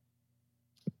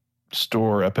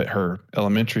store up at her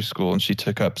elementary school, and she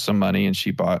took up some money and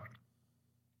she bought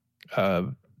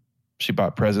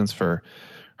presents for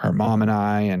her mom and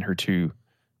I and her 2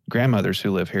 grandmothers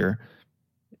who live here.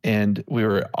 And we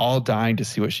were all dying to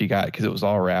see what she got because it was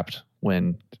all wrapped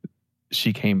when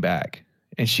she came back,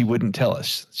 and she wouldn't tell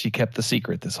us. She kept the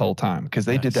secret this whole time because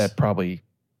they did that probably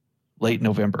late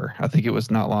November. I think it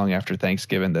was not long after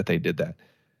Thanksgiving that they did that.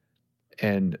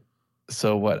 And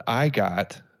so what I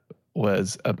got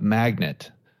was a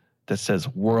magnet that says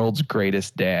 "World's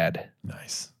Greatest Dad."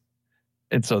 Nice.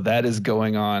 And so that is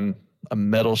going on a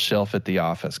metal shelf at the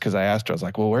office because I asked her, I was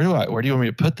like, well, where do you want me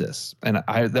to put this? And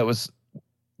that was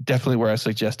definitely where I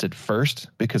suggested first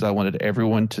because I wanted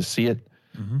everyone to see it.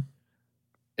 Mm-hmm.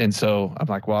 And so I'm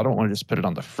like, well, I don't want to just put it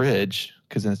on the fridge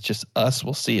because then it's just us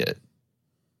will see it.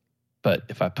 But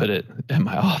if I put it in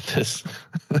my office,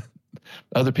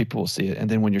 other people will see it. And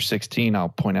then when you're 16, I'll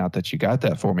point out that you got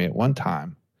that for me at one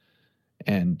time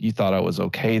and you thought I was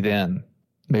okay then.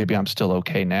 Maybe I'm still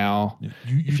okay now.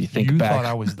 If you think back, thought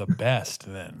I was the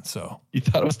best then. So you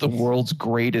thought I was the world's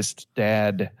greatest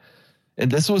dad. And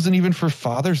this wasn't even for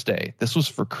Father's Day. This was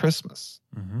for Christmas.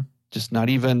 Mm-hmm. Just not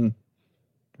even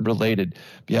related.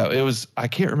 Yeah, it was, I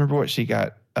can't remember what she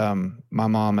got my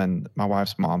mom and my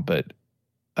wife's mom, but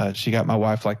she got my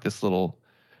wife like this little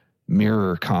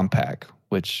mirror compact,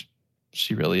 which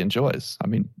she really enjoys. I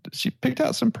mean, she picked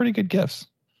out some pretty good gifts.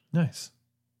 Nice.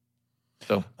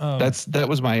 So that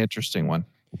was my interesting one.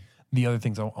 The other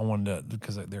things I wanted to,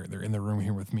 because they're in the room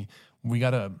here with me.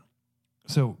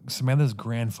 So Samantha's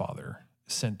grandfather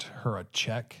sent her a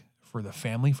check for the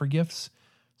family for gifts.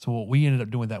 So what we ended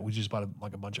up doing with that, we just bought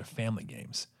a bunch of family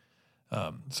games.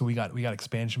 So we got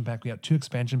expansion pack. We got 2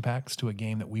 expansion packs to a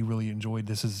game that we really enjoyed.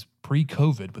 This is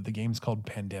pre-COVID, but the game's called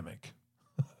Pandemic.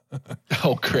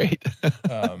 Oh, great.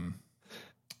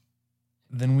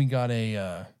 Then we got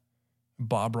a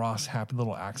Bob Ross Happy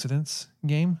Little Accidents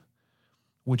game,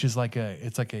 which is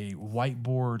it's like a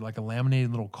whiteboard, like a laminated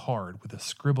little card with a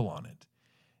scribble on it.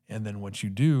 And then what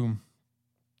you do,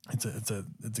 it's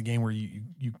a game where you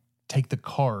take the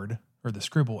card or the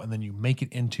scribble and then you make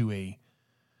it into a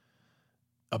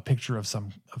picture of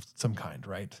some kind,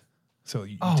 right? So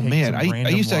you I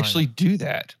used to actually do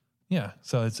that. Yeah,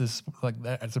 so it's just like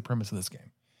that. That's the premise of this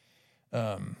game.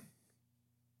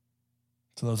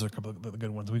 So those are a couple of the good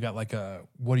ones. We got like a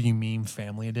What Do You Meme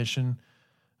Family Edition,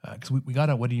 because we got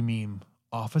a What Do You Meme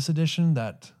Office Edition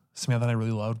that Samantha and I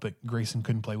really loved, but Grayson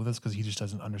couldn't play with us because he just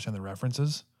doesn't understand the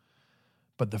references.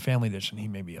 but the family edition, he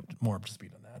may be more up to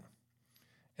speed on that.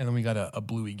 And then we got a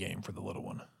Bluey game for the little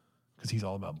one because he's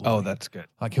all about Bluey. Oh, that's good.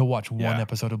 Like he'll watch one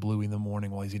episode of Bluey in the morning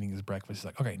while he's eating his breakfast. He's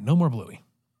like, okay, no more Bluey.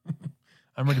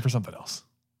 I'm ready for something else.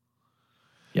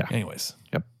 Yeah. Anyways.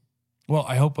 Yep. Well,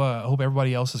 I hope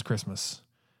everybody else's Christmas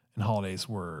and holidays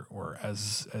were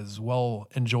as well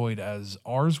enjoyed as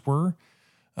ours were.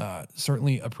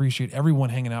 Certainly appreciate everyone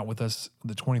hanging out with us,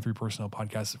 the 23 Personnel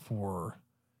Podcast, for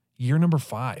year number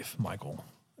 5, Michael.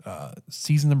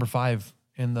 Season number 5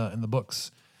 in the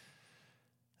books.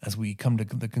 As we come to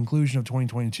the conclusion of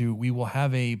 2022, we will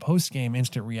have a post-game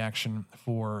instant reaction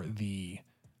for the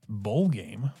bowl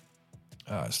game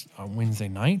on Wednesday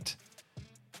night.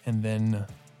 And then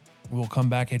we'll come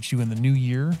back at you in the new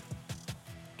year,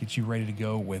 get you ready to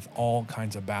go with all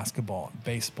kinds of basketball and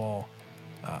baseball.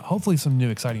 Hopefully some new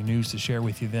exciting news to share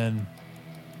with you then.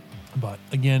 But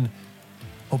again,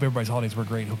 hope everybody's holidays were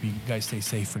great. Hope you guys stay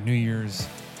safe for New Year's.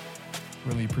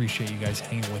 Really appreciate you guys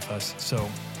hanging with us. So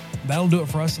that'll do it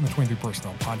for us in the 23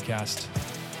 Personnel Podcast.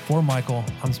 For Michael,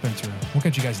 I'm Spencer. We'll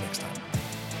catch you guys next time.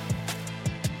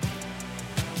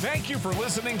 Thank you for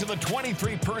listening to the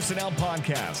 23 Personnel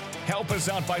Podcast. Help us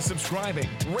out by subscribing,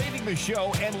 rating the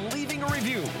show, and leaving a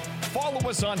review. Follow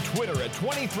us on Twitter at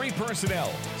 23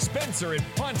 Personnel, Spencer at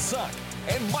Punt Suck,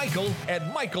 and Michael at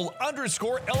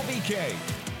Michael_LBK.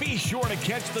 Be sure to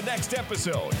catch the next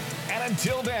episode. And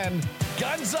until then,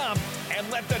 guns up and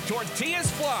let the tortillas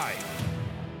fly.